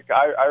there. Like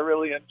I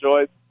really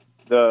enjoyed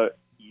the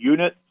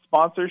unit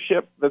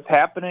sponsorship that's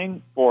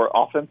happening for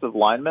offensive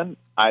linemen.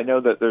 I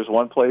know that there's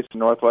one place in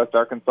Northwest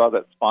Arkansas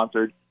that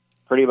sponsored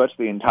pretty much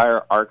the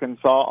entire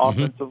Arkansas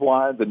offensive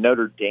line. The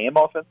Notre Dame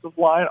offensive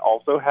line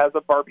also has a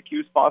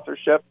barbecue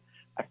sponsorship.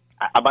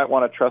 I might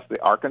want to trust the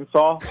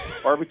Arkansas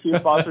barbecue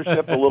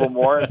sponsorship a little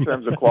more in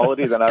terms of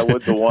quality than I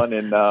would the one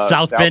in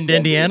South Bend,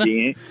 Indiana.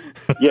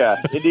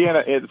 Yeah,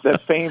 Indiana.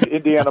 That famed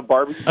Indiana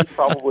barbecue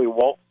probably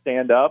won't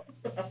stand up.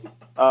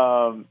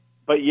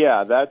 But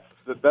yeah,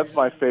 that's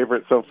my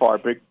favorite so far.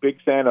 Big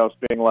Thanos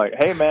being like,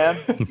 "Hey man,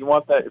 if you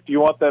want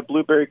that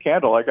blueberry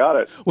candle, I got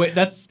it." Wait,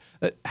 that's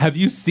have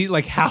you seen,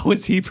 like, how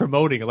is he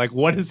promoting it? Like,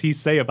 what does he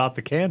say about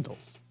the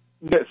candles?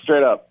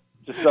 Straight up,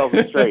 just sells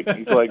it straight.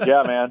 He's like,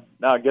 "Yeah, man,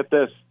 now get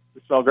this.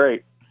 It smells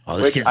great." Oh,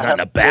 this kid's not in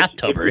a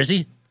bathtub, or is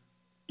he?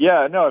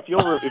 Yeah, no. If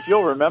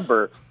you'll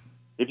remember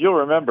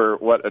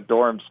what a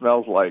dorm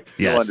smells like,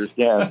 you'll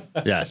understand.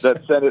 Yes.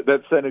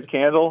 That scented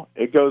candle,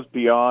 it goes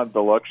beyond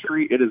the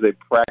luxury. It is a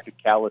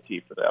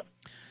practicality for them.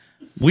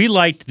 We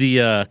liked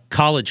the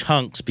college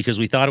hunks because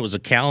we thought it was a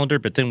calendar,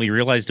 but then we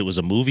realized it was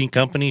a moving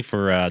company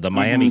for the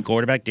Miami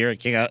quarterback, Derek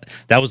King.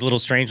 That was a little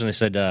strange when they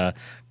said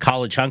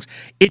college hunks.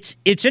 It's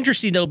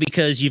interesting, though,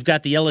 because you've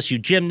got the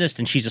LSU gymnast,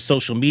 and she's a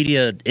social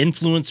media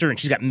influencer, and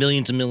she's got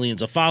millions and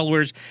millions of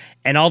followers,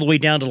 and all the way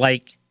down to,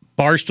 like,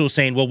 Barstool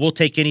saying, well, we'll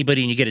take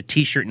anybody and you get a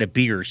T-shirt and a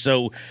beer.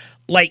 So,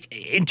 like,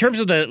 in terms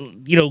of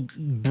the,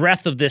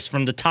 breadth of this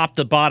from the top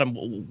to bottom,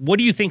 what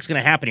do you think is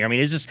going to happen here? I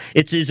mean, is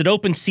it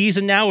open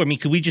season now? I mean,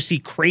 could we just see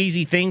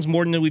crazy things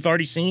more than we've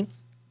already seen?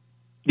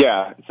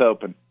 Yeah, it's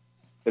open.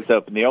 It's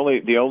open. The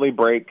only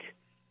break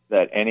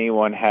that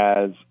anyone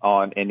has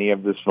on any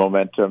of this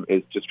momentum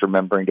is just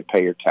remembering to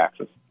pay your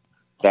taxes.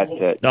 That's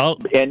it. Oh,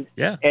 and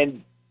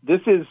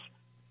this is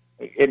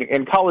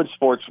in college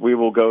sports. We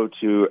will go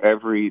to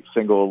every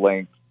single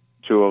length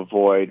to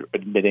avoid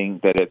admitting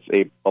that it's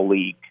a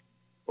league,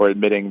 or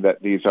admitting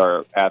that these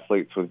are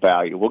athletes with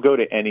value. We'll go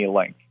to any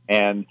length.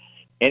 And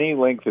any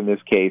length in this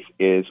case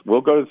is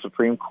we'll go to the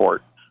Supreme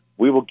Court.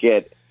 We will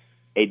get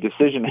a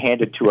decision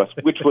handed to us,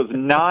 which was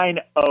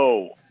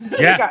 9-0.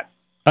 Yeah,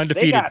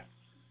 undefeated. They got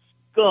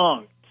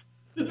skunked.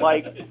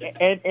 Like,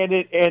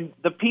 and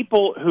the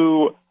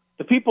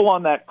people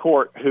on that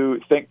court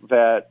who think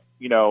that,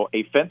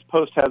 a fence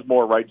post has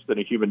more rights than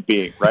a human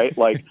being, right?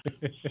 Like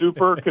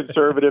super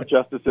conservative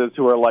justices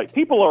who are like,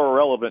 people are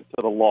irrelevant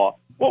to the law.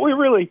 What we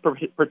really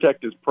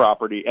protect is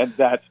property, and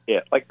that's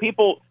it. Like,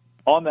 people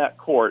on that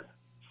court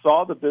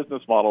saw the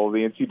business model of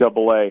the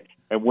NCAA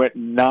and went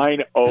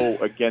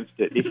 9-0 against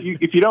it.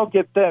 If you don't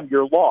get them,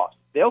 you're lost.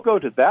 They'll go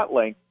to that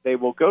length. They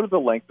will go to the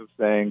length of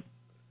saying,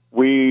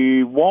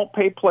 we won't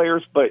pay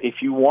players, but if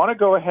you want to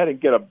go ahead and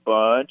get a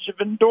bunch of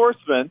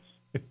endorsements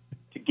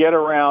to get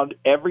around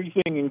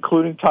everything,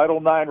 including Title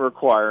IX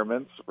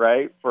requirements,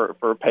 right, for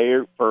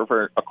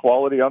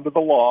equality under the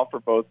law for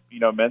both,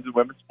 men's and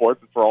women's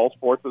sports and for all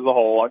sports as a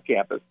whole on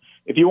campus.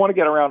 If you want to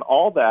get around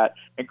all that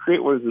and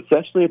create what is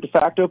essentially a de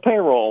facto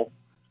payroll,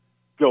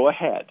 go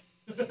ahead.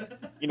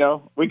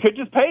 We could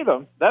just pay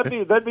them. That'd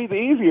be the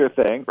easier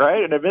thing,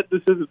 right? And admit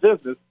this is a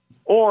business.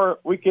 Or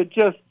we could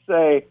just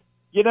say,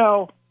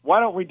 why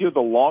don't we do the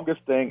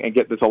longest thing and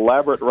get this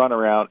elaborate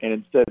runaround and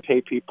instead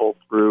pay people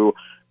through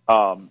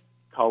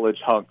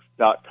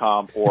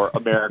collegehunks.com or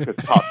America's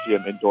Top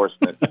Gym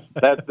endorsements.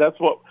 That's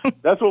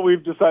what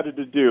we've decided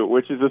to do,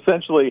 which is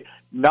essentially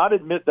not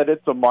admit that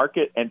it's a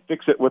market and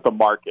fix it with a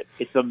market.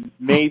 It's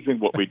amazing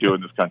what we do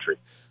in this country.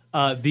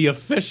 The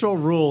official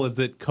rule is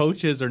that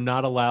coaches are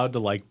not allowed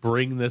to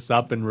bring this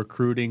up in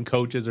recruiting.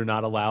 Coaches are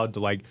not allowed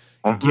to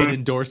get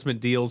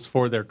endorsement deals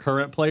for their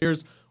current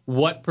players.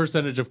 What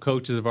percentage of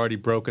coaches have already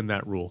broken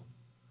that rule?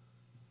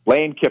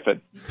 Lane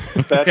Kiffin.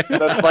 That's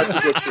my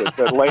prediction.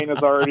 That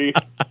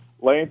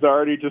Lane's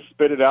already just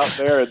spit it out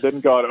there and then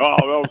gone,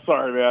 oh,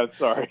 sorry, man,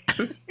 sorry.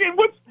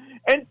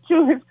 And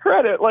to his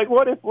credit,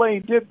 what if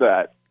Lane did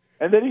that?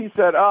 And then he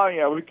said, oh,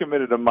 yeah, we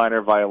committed a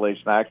minor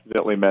violation. I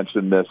accidentally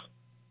mentioned this.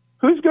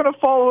 Who's going to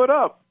follow it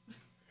up?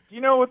 Do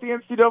you know what the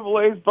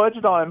NCAA's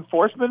budget on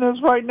enforcement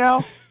is right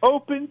now?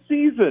 Open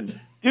season.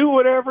 Do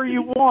whatever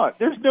you want.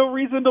 There's no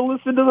reason to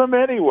listen to them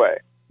anyway,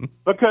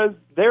 because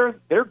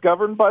they're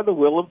governed by the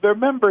will of their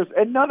members,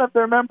 and none of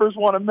their members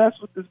want to mess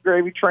with this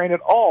gravy train at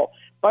all.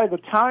 By the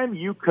time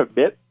you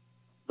commit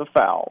the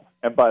foul,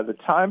 and by the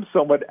time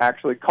someone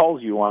actually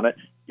calls you on it,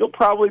 you'll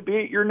probably be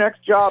at your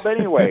next job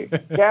anyway.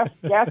 gas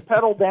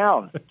pedal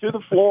down to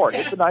the floor.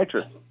 Hit the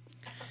nitrous.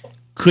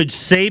 Could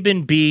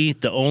Saban be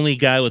the only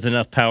guy with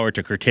enough power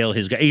to curtail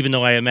his guy? Even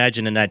though I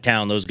imagine in that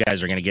town those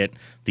guys are going to get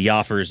the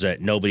offers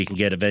that nobody can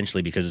get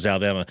eventually because it's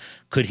Alabama.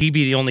 Could he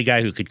be the only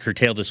guy who could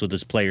curtail this with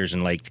his players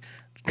and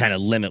kind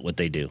of limit what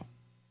they do?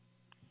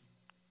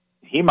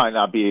 he might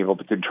not be able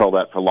to control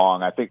that for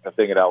long. I think the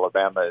thing at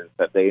Alabama is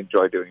that they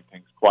enjoy doing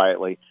things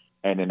quietly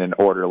and in an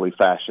orderly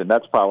fashion.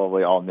 That's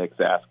probably all Nick's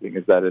asking,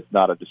 is that it's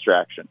not a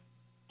distraction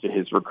to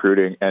his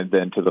recruiting and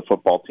then to the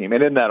football team.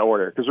 And in that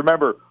order. Because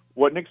remember,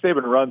 what Nick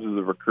Saban runs is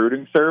a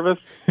recruiting service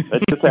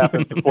that just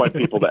happens to point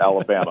people to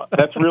Alabama.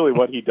 That's really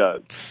what he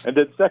does. And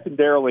then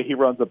secondarily, he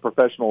runs a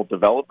professional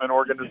development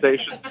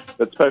organization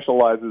that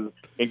specializes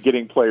in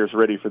getting players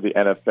ready for the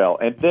NFL.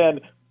 And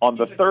then on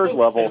the third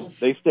level,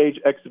 they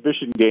stage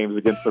exhibition games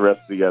against the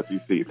rest of the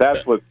SEC.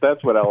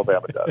 That's what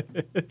Alabama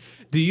does.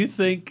 Do you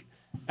think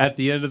at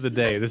the end of the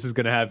day, this is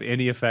going to have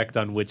any effect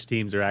on which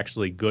teams are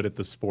actually good at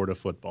the sport of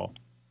football?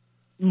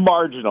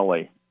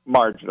 Marginally.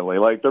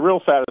 Like, the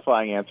real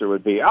satisfying answer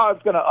would be,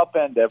 it's going to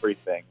upend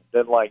everything.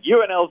 Then, like,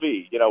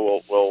 UNLV,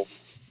 will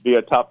be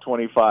a top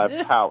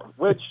 25 power,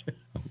 which,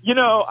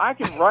 I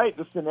can write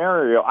the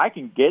scenario. I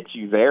can get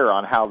you there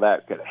on how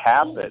that could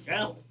happen,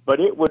 but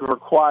it would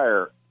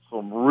require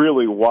some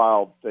really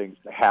wild things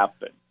to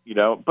happen,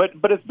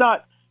 But it's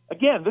not,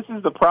 again, this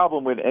is the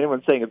problem with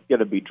anyone saying it's going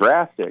to be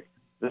drastic.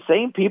 The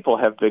same people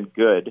have been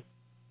good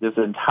this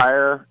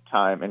entire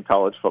time in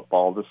college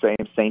football, the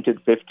same sainted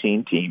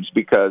 15 teams,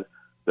 because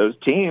those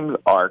teams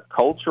are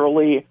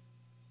culturally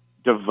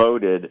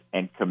devoted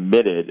and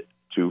committed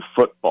to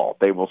football.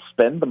 They will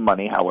spend the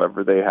money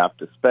however they have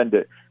to spend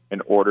it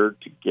in order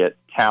to get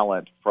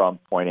talent from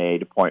point A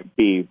to point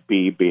B,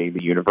 B being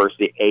the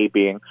university, A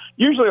being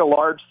usually a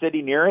large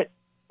city near it,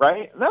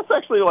 right? And that's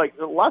actually, like,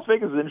 Las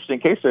Vegas is an interesting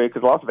case study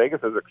because Las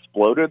Vegas has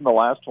exploded in the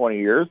last 20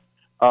 years.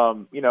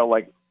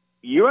 Like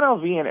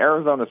UNLV and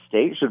Arizona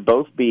State should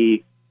both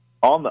be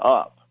on the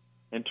up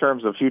in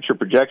terms of future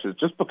projections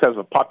just because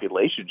of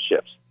population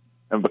shifts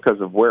and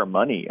because of where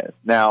money is.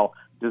 Now,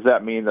 does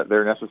that mean that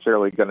they're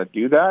necessarily going to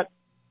do that?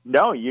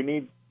 No, you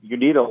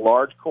need a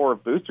large core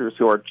of boosters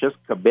who are just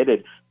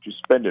committed to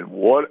spending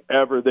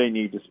whatever they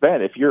need to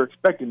spend. If you're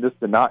expecting this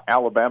to knock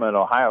Alabama and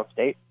Ohio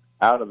State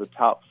out of the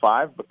top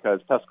 5 because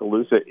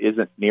Tuscaloosa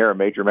isn't near a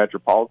major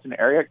metropolitan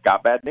area,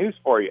 got bad news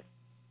for you.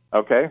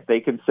 Okay, they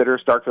consider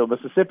Starkville,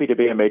 Mississippi to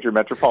be a major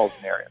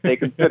metropolitan area. They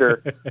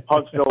consider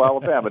Huntsville,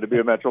 Alabama to be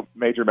a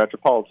major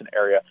metropolitan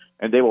area,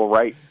 and they will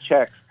write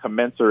checks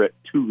commensurate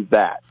to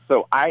that.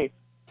 So I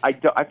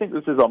think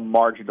this is a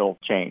marginal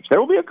change. There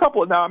will be a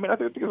couple now. I mean, I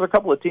think there's a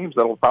couple of teams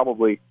that will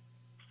probably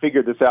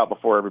figure this out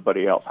before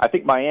everybody else. I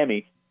think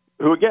Miami,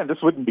 who, again, this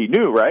wouldn't be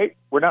new, right?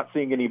 We're not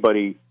seeing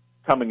anybody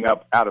coming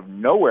up out of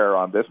nowhere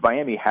on this.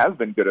 Miami has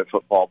been good at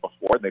football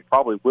before, and they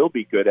probably will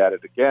be good at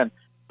it again.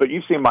 But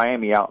you've seen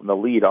Miami out in the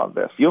lead on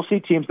this. You'll see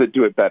teams that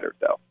do it better,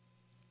 though.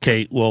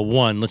 Okay, well,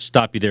 let's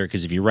stop you there,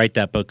 because if you write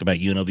that book about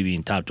UNLV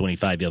being top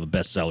 25, you have a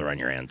bestseller on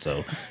your hands. So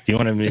if you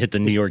want to hit the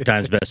New York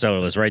Times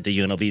bestseller list, write that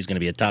UNLV is going to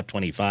be a top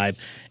 25.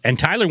 And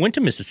Tyler went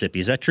to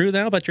Mississippi. Is that true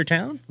now about your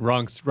town?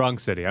 Wrong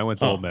city. I went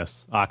to Ole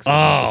Miss, Oxford,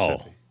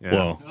 Mississippi. Yeah.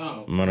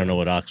 Well, I don't know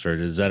what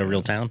Oxford is. Is that a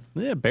real town?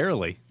 Yeah,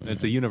 barely.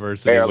 It's a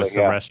university with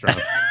some restaurants.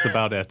 That's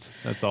about it.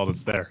 That's all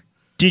that's there.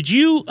 Did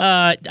you,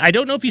 I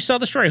don't know if you saw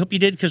the story. I hope you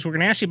did, because we're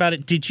going to ask you about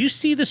it. Did you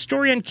see the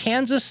story on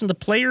Kansas and the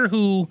player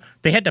who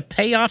they had to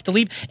pay off to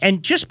leave?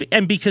 And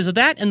because of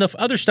that and the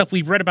other stuff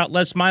we've read about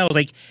Les Miles,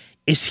 like,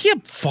 is he a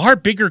far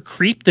bigger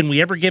creep than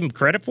we ever give him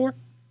credit for?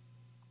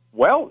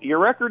 Well, your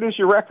record is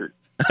your record.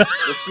 That's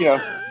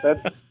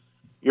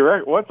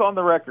what's on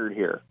the record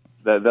here.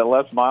 That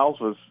Les Miles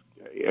was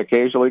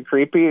occasionally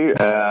creepy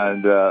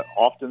and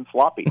often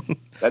sloppy.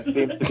 That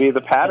seems to be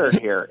the pattern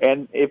here.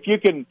 And if you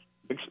can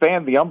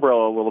expand the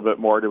umbrella a little bit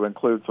more to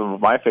include some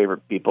of my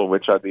favorite people,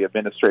 which are the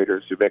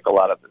administrators who make a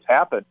lot of this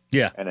happen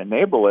and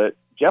enable it.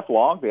 Jeff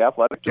Long, the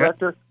athletic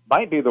director,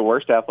 might be the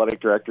worst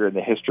athletic director in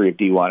the history of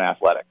D1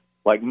 athletics.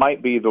 Like,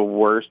 might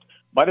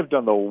have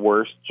done the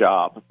worst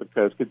job,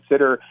 because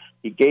consider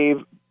he gave,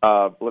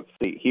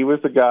 he was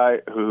the guy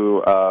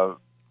who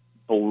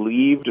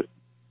believed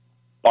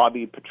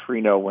Bobby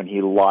Petrino when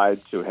he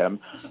lied to him,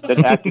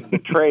 then acted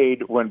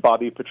betrayed when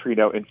Bobby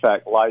Petrino, in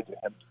fact, lied to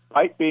him.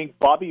 Despite being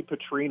Bobby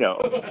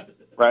Petrino,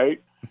 right?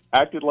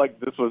 Acted like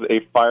this was a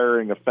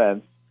firing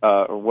offense,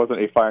 or wasn't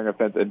a firing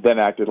offense, and then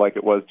acted like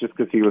it was just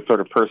because he was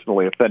sort of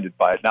personally offended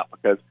by it, not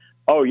because,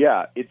 oh,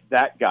 yeah, it's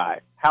that guy.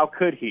 How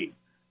could he?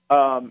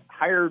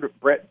 Hired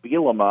Brett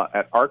Bielema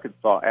at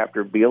Arkansas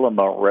after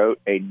Bielema wrote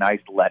a nice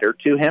letter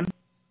to him.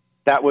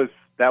 That was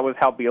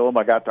how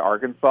Bielema got to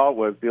Arkansas.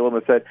 Was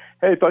Bielema said,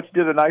 "Hey, I thought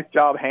you did a nice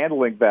job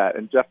handling that,"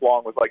 and Jeff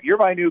Long was like, "You're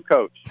my new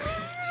coach.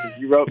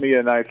 You wrote me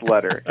a nice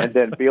letter." And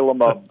then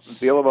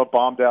Bielema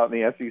bombed out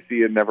in the SEC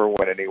and never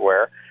went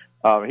anywhere.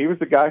 He was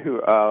the guy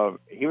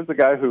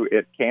who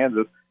at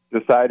Kansas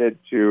decided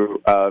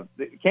to.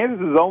 Kansas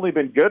has only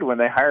been good when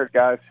they hired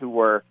guys who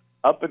were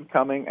up and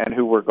coming and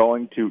who were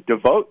going to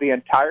devote the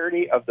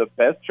entirety of the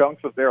best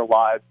chunks of their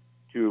lives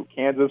to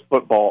Kansas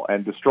football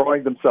and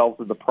destroying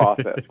themselves in the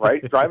process,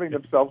 right? Driving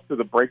themselves to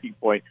the breaking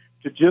point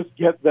to just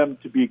get them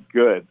to be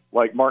good,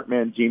 like Mark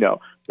Mangino.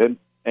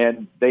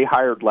 And they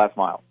hired Les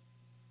Miles.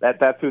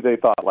 That's who they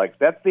thought. Like,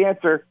 that's the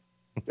answer.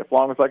 If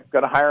Long was like,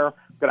 gonna hire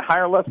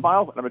Les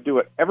Miles, and I'm gonna do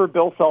whatever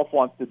Bill Self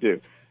wants to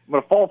do. I'm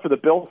going to fall for the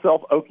Bill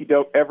Self okie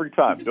doke every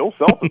time. Bill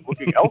Self is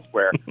looking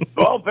elsewhere.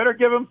 Well, better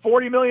give him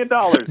 $40 million.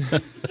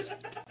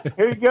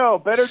 Here you go.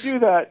 Better do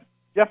that.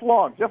 Jeff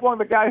Long,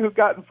 the guy who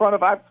got in front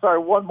of, I'm sorry,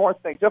 one more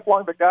thing. Jeff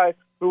Long, the guy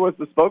who was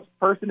the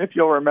spokesperson, if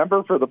you'll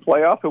remember, for the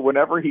playoff, who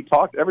whenever he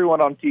talked,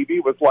 everyone on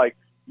TV was like,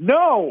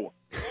 no,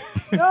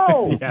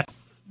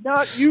 Yes.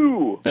 not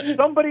you,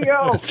 somebody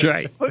else. That's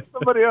right. Put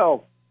somebody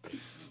else.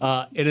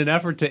 In an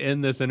effort to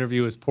end this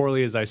interview as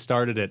poorly as I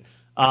started it,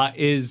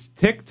 is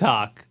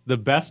TikTok the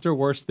best or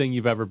worst thing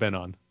you've ever been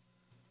on?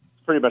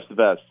 It's pretty much the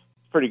best.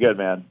 It's pretty good,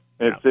 man.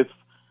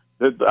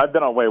 I've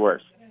been on way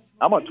worse.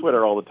 I'm on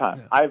Twitter all the time.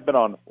 Yeah. I've been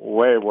on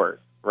way worse,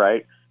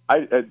 right?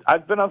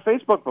 I've been on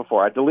Facebook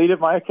before. I deleted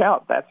my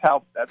account. That's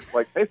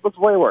like, Facebook's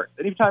way worse.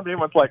 Anytime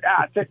anyone's like,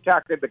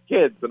 TikTok and the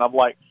kids, and I'm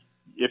like,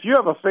 if you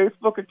have a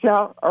Facebook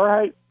account, all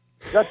right,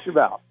 shut your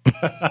mouth.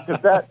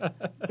 Because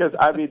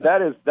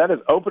that is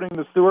opening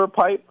the sewer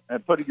pipe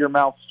and putting your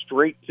mouth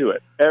straight to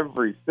it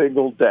every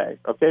single day.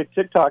 Okay,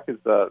 TikTok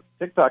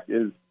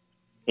is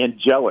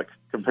angelic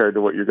compared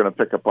to what you're going to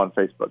pick up on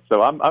Facebook.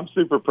 So I'm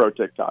super pro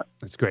TikTok.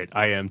 That's great.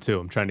 I am too.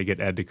 I'm trying to get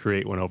Ed to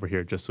create one over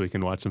here just so we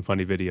can watch some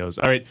funny videos.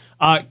 All right.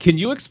 Can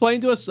you explain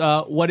to us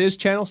what is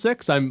Channel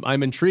 6?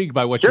 I'm intrigued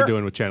by what you're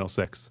doing with Channel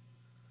 6.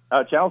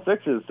 Channel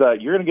 6 is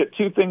you're going to get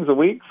 2 things a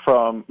week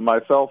from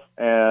myself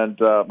and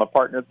my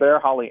partner there,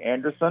 Holly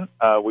Anderson.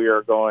 We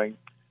are going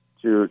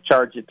to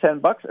charge you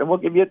 $10, and we'll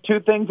give you 2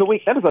 things a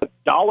week. That is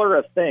 $1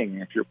 a thing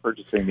if you're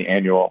purchasing the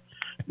annual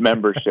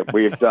membership.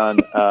 We have done.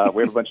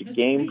 We have a bunch of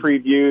game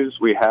previews.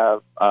 We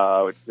have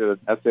we did an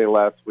essay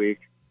last week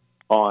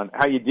on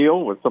how you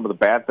deal with some of the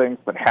bad things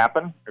that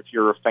happen if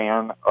you're a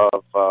fan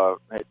of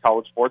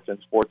college sports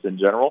and sports in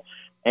general.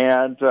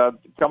 And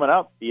coming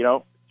up,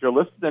 if you're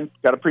listening,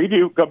 got a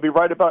preview. Going to be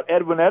right about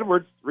Edwin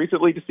Edwards,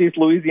 recently deceased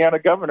Louisiana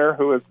governor,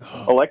 who was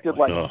elected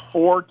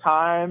 4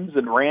 times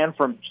and ran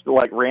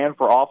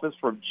for office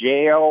from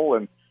jail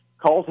and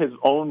called his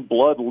own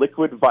blood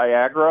liquid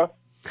Viagra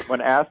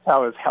when asked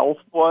how his health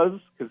was,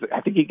 because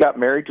I think he got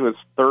married to his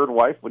 3rd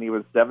wife when he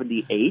was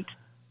 78.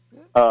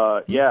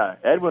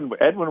 Edwin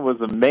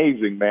was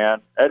amazing,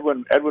 man.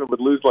 Edwin would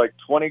lose like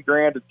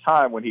 $20,000 a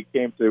time when he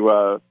came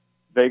to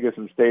Vegas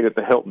and stayed at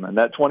the Hilton, and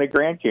that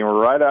 $20,000 came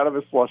right out of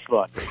his slush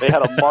fund. They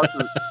had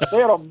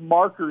a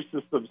marker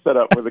system set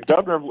up where the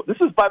governor.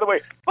 This is, by the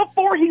way,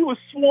 before he was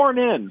sworn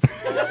in.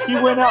 He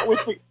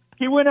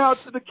went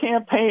out to the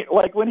campaign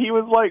when he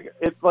was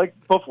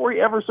before he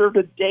ever served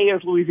a day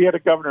as Louisiana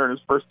governor in his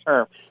first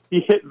term.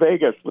 He hit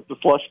Vegas with the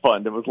slush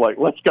fund and was like,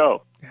 "Let's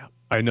go." Yeah.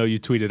 I know you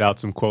tweeted out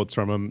some quotes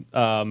from him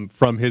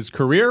from his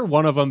career.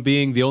 One of them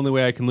being, "The only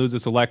way I can lose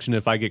this election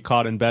if I get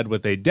caught in bed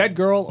with a dead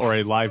girl or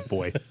a live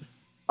boy."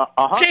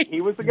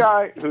 He was the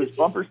guy whose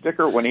bumper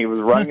sticker when he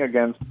was running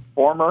against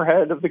former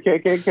head of the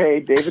KKK,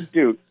 David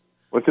Duke,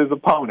 was his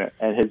opponent,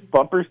 and his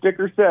bumper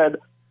sticker said,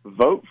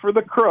 "Vote for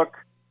the crook.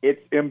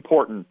 It's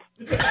important."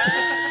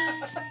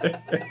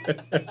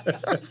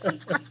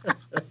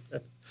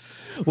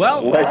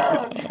 Well,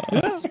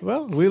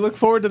 we look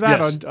forward to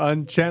that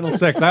on Channel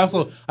 6. I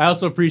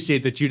also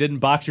appreciate that you didn't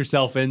box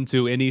yourself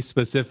into any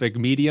specific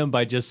medium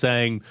by just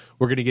saying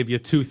we're going to give you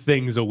 2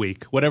 things a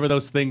week, whatever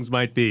those things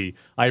might be.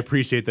 I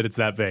appreciate that it's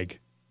that vague.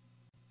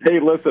 Hey,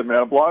 listen,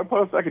 man, a blog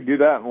post, I can do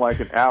that in like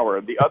an hour.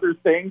 The other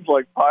things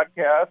like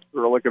podcasts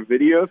or like a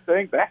video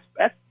thing,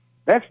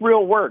 that's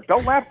real work.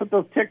 Don't laugh at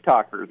those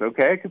TikTokers,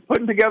 okay? Because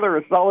putting together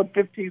a solid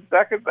 15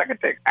 seconds, that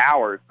could take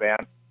hours, man.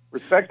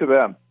 Respect to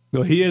them.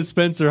 Well, he is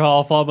Spencer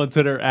Hall. Follow him on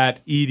Twitter at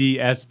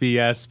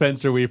EDSBS.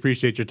 Spencer, we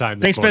appreciate your time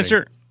this morning. Thanks,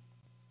 Spencer.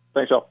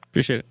 Thanks, y'all.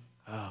 Appreciate it.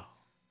 How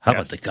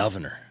about the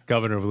governor?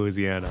 Governor of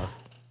Louisiana.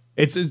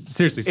 It's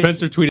seriously,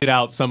 Spencer tweeted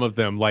out some of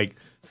them, like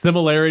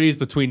similarities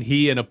between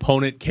he and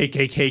opponent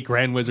KKK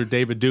Grand Wizard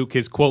David Duke.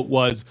 His quote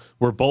was,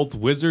 "We're both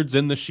wizards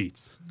in the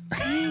sheets."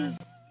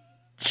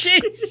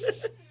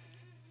 Jeez.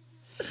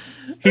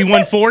 He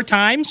won 4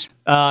 times?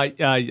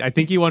 I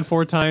think he won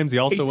 4 times. He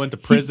also went to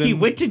prison. He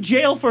went to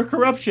jail for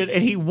corruption,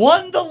 and he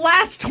won the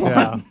last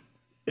one.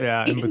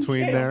 Yeah, in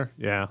between there.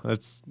 Yeah,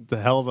 that's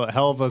the hell of a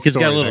story. He's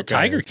got a little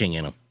Tiger King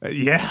in him.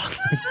 Yeah.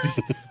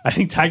 I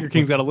think Tiger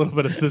King's got a little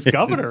bit of this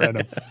governor in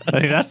him. I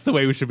think that's the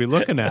way we should be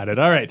looking at it.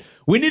 All right.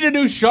 We need a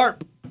new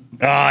Sharp.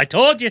 I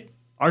told you.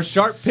 Our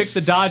Sharp picked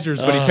the Dodgers,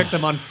 but he picked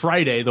them on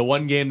Friday, the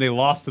one game they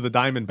lost to the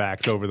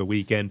Diamondbacks over the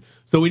weekend.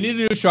 So we need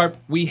a new Sharp.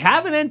 We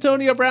have an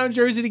Antonio Brown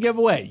jersey to give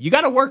away. You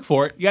got to work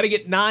for it. You got to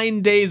get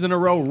 9 days in a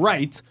row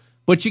right,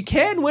 but you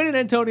can win an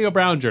Antonio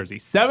Brown jersey.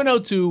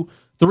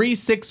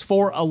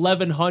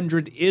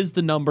 702-364-1100 is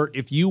the number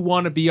if you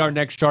want to be our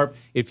next Sharp.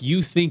 If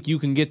you think you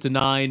can get to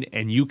 9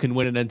 and you can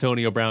win an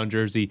Antonio Brown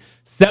jersey,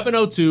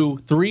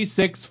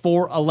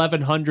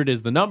 702-364-1100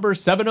 is the number.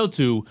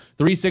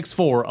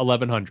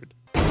 702-364-1100.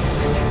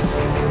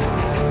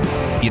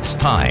 It's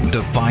time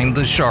to find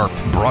the Sharp,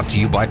 brought to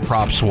you by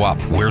PropSwap,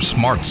 where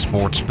smart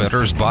sports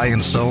bettors buy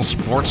and sell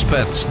sports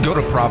bets. Go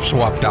to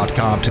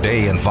PropSwap.com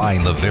today and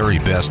find the very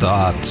best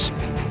odds.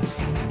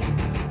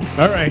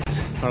 All right.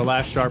 Our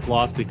last Sharp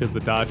lost because the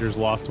Dodgers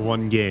lost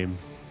 1 game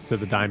to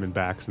the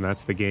Diamondbacks, and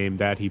that's the game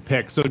that he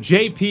picked. So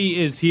JP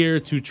is here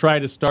to try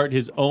to start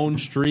his own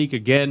streak.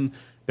 Again,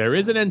 there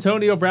is an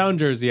Antonio Brown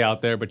jersey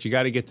out there, but you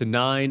got to get to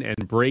 9 and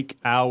break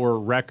our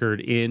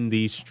record in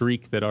the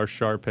streak that our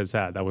Sharp has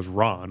had. That was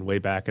Ron way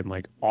back in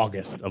like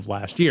August of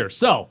last year.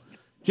 So,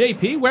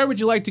 JP, where would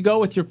you like to go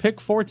with your pick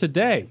for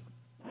today?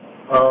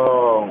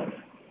 I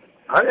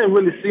didn't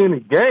really see any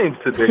games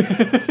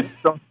today.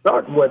 Don't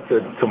start,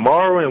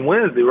 tomorrow and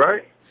Wednesday,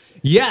 right?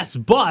 Yes,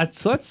 but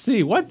let's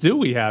see. What do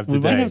we have today?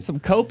 We might have some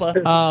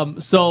Copa.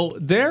 So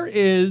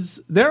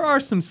there are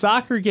some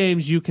soccer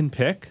games you can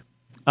pick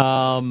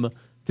to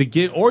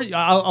get, or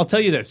I'll tell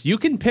you this. You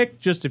can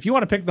pick just, if you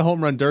want to pick the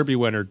home run derby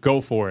winner,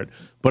 go for it.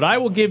 But I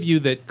will give you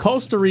that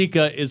Costa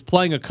Rica is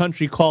playing a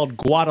country called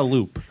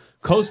Guadeloupe.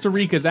 Costa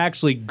Rica is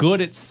actually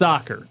good at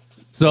soccer.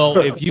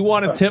 So if you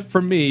want a tip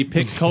from me,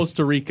 pick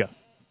Costa Rica.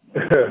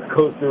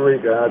 Costa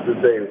Rica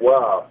today.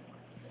 Wow.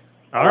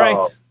 All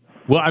right.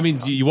 Well, I mean,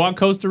 do you want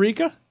Costa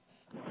Rica?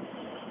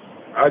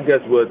 I guess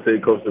we'll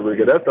take Costa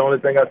Rica. That's the only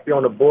thing I see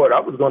on the board. I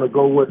was going to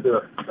go with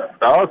the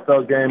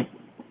All-Star game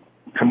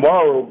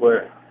tomorrow,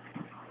 but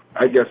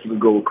I guess we can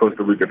go with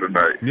Costa Rica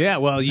tonight. Yeah,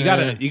 well, you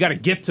gotta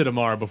get to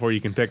tomorrow before you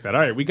can pick that.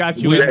 All right, we got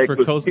you in for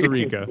Costa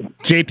Rica.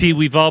 JP,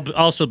 we've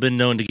also been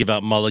known to give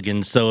out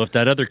mulligans. So if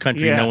that other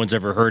country no one's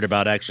ever heard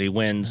about actually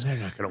wins, they're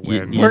not going to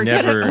win. You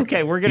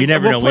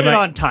never know. Put it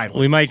on Tyler.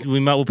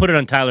 We'll put it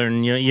on Tyler,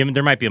 and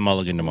there might be a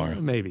mulligan tomorrow.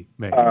 Maybe.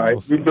 All right,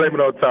 we blame it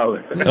on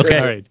Tyler. Okay.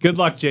 All right. Good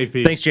luck,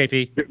 JP. Thanks,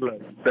 JP. Good luck.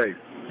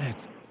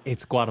 Thanks.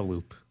 It's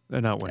Guadeloupe.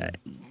 They're not winning.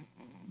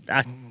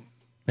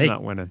 Hey,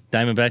 not winning.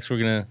 Diamondbacks were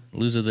going to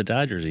lose to the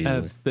Dodgers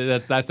easily.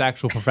 That's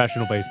actual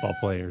professional baseball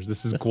players.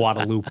 This is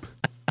Guadeloupe.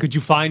 Could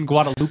you find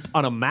Guadeloupe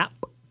on a map?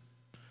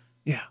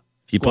 Yeah.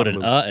 If you put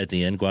an at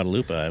the end,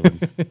 Guadalupe, I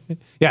would.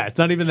 Yeah, it's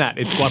not even that.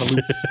 It's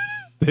Guadeloupe.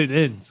 It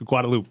ends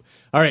Guadeloupe.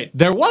 All right.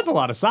 There was a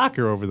lot of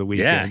soccer over the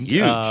weekend.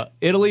 Yeah, huge.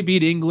 Italy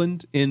beat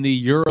England in the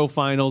Euro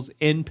finals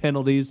in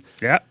penalties.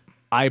 Yeah.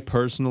 I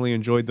personally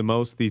enjoyed the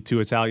most the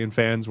two Italian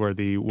fans where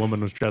the woman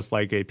was dressed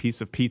like a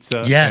piece of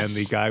pizza yes.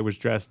 and the guy was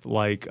dressed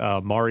like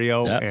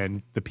Mario,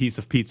 and the piece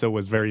of pizza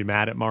was very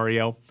mad at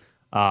Mario.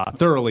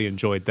 Thoroughly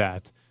enjoyed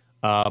that.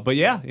 But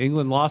yeah,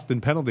 England lost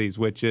in penalties,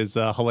 which is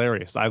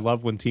hilarious. I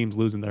love when teams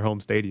lose in their home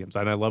stadiums,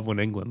 and I love when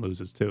England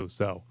loses too.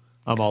 So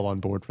I'm all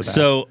on board for that.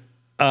 So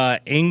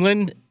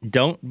England,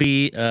 don't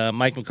be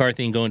Mike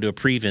McCarthy and go into a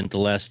prevent the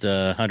last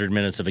 100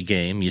 minutes of a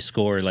game. You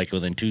score like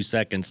within 2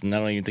 seconds, and I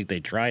don't even think they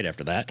tried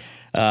after that.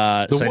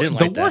 I didn't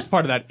like the worst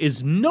part of that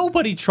is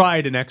nobody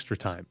tried in extra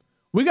time.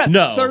 We got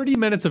 30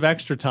 minutes of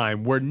extra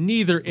time where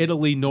neither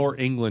Italy nor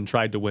England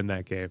tried to win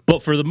that game.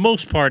 But for the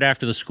most part,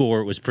 after the score,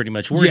 it was pretty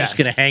much, we're just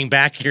going to hang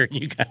back here.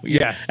 And you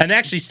got, and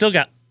actually still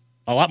got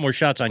a lot more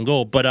shots on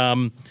goal. But,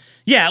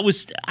 yeah, it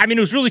was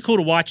really cool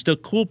to watch. The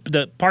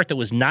part that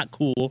was not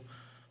cool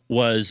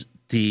was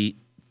the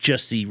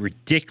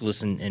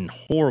ridiculous and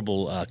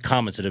horrible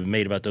comments that have been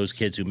made about those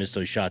kids who missed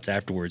those shots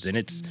afterwards, and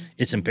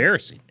it's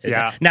embarrassing.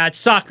 Yeah. Now it's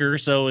soccer,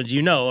 so as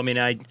you know,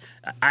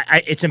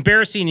 it's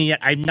embarrassing, and yet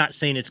I'm not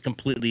saying it's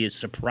completely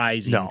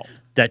surprising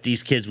that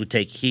these kids would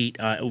take heat,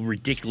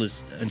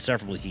 ridiculous,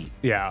 insufferable heat.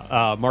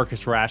 Yeah,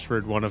 Marcus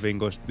Rashford, one of the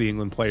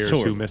England players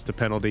who missed a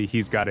penalty,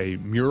 he's got a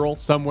mural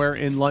somewhere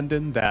in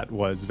London that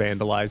was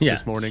vandalized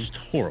this morning. It's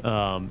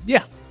horrible.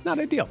 Not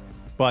ideal,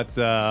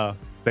 but.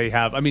 They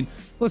have,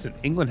 listen,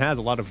 England has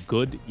a lot of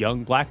good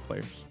young black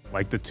players.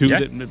 Like the two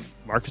that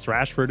Marcus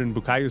Rashford and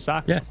Bukayo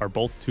Saka are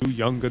both two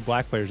young, good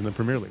black players in the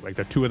Premier League. Like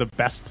they're two of the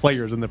best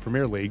players in the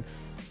Premier League.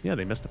 Yeah,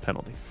 they missed a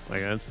penalty.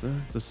 Like it's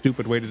a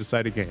stupid way to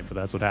decide a game, but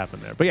that's what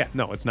happened there. But yeah,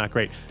 no, it's not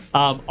great.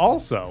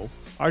 Also,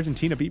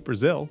 Argentina beat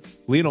Brazil.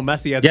 Lionel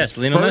Messi has his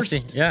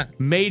first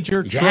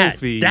major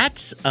trophy.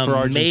 That's for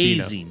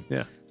amazing. Argentina.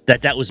 Yeah.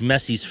 That was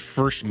Messi's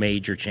first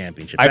major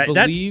championship. I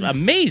believe that's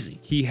amazing.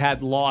 He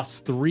had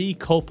lost 3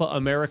 Copa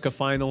America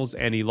finals,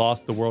 and he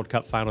lost the World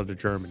Cup final to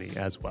Germany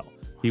as well.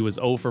 He was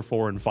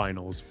 0-4 in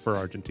finals for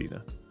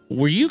Argentina.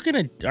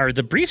 Are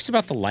the briefs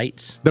about the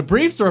lights? The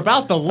briefs are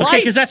about the lights. Okay,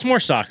 because that's more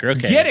soccer.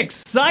 Okay. Get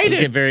excited.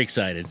 Get very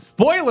excited.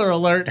 Spoiler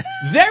alert,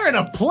 they're in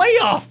a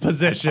playoff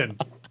position.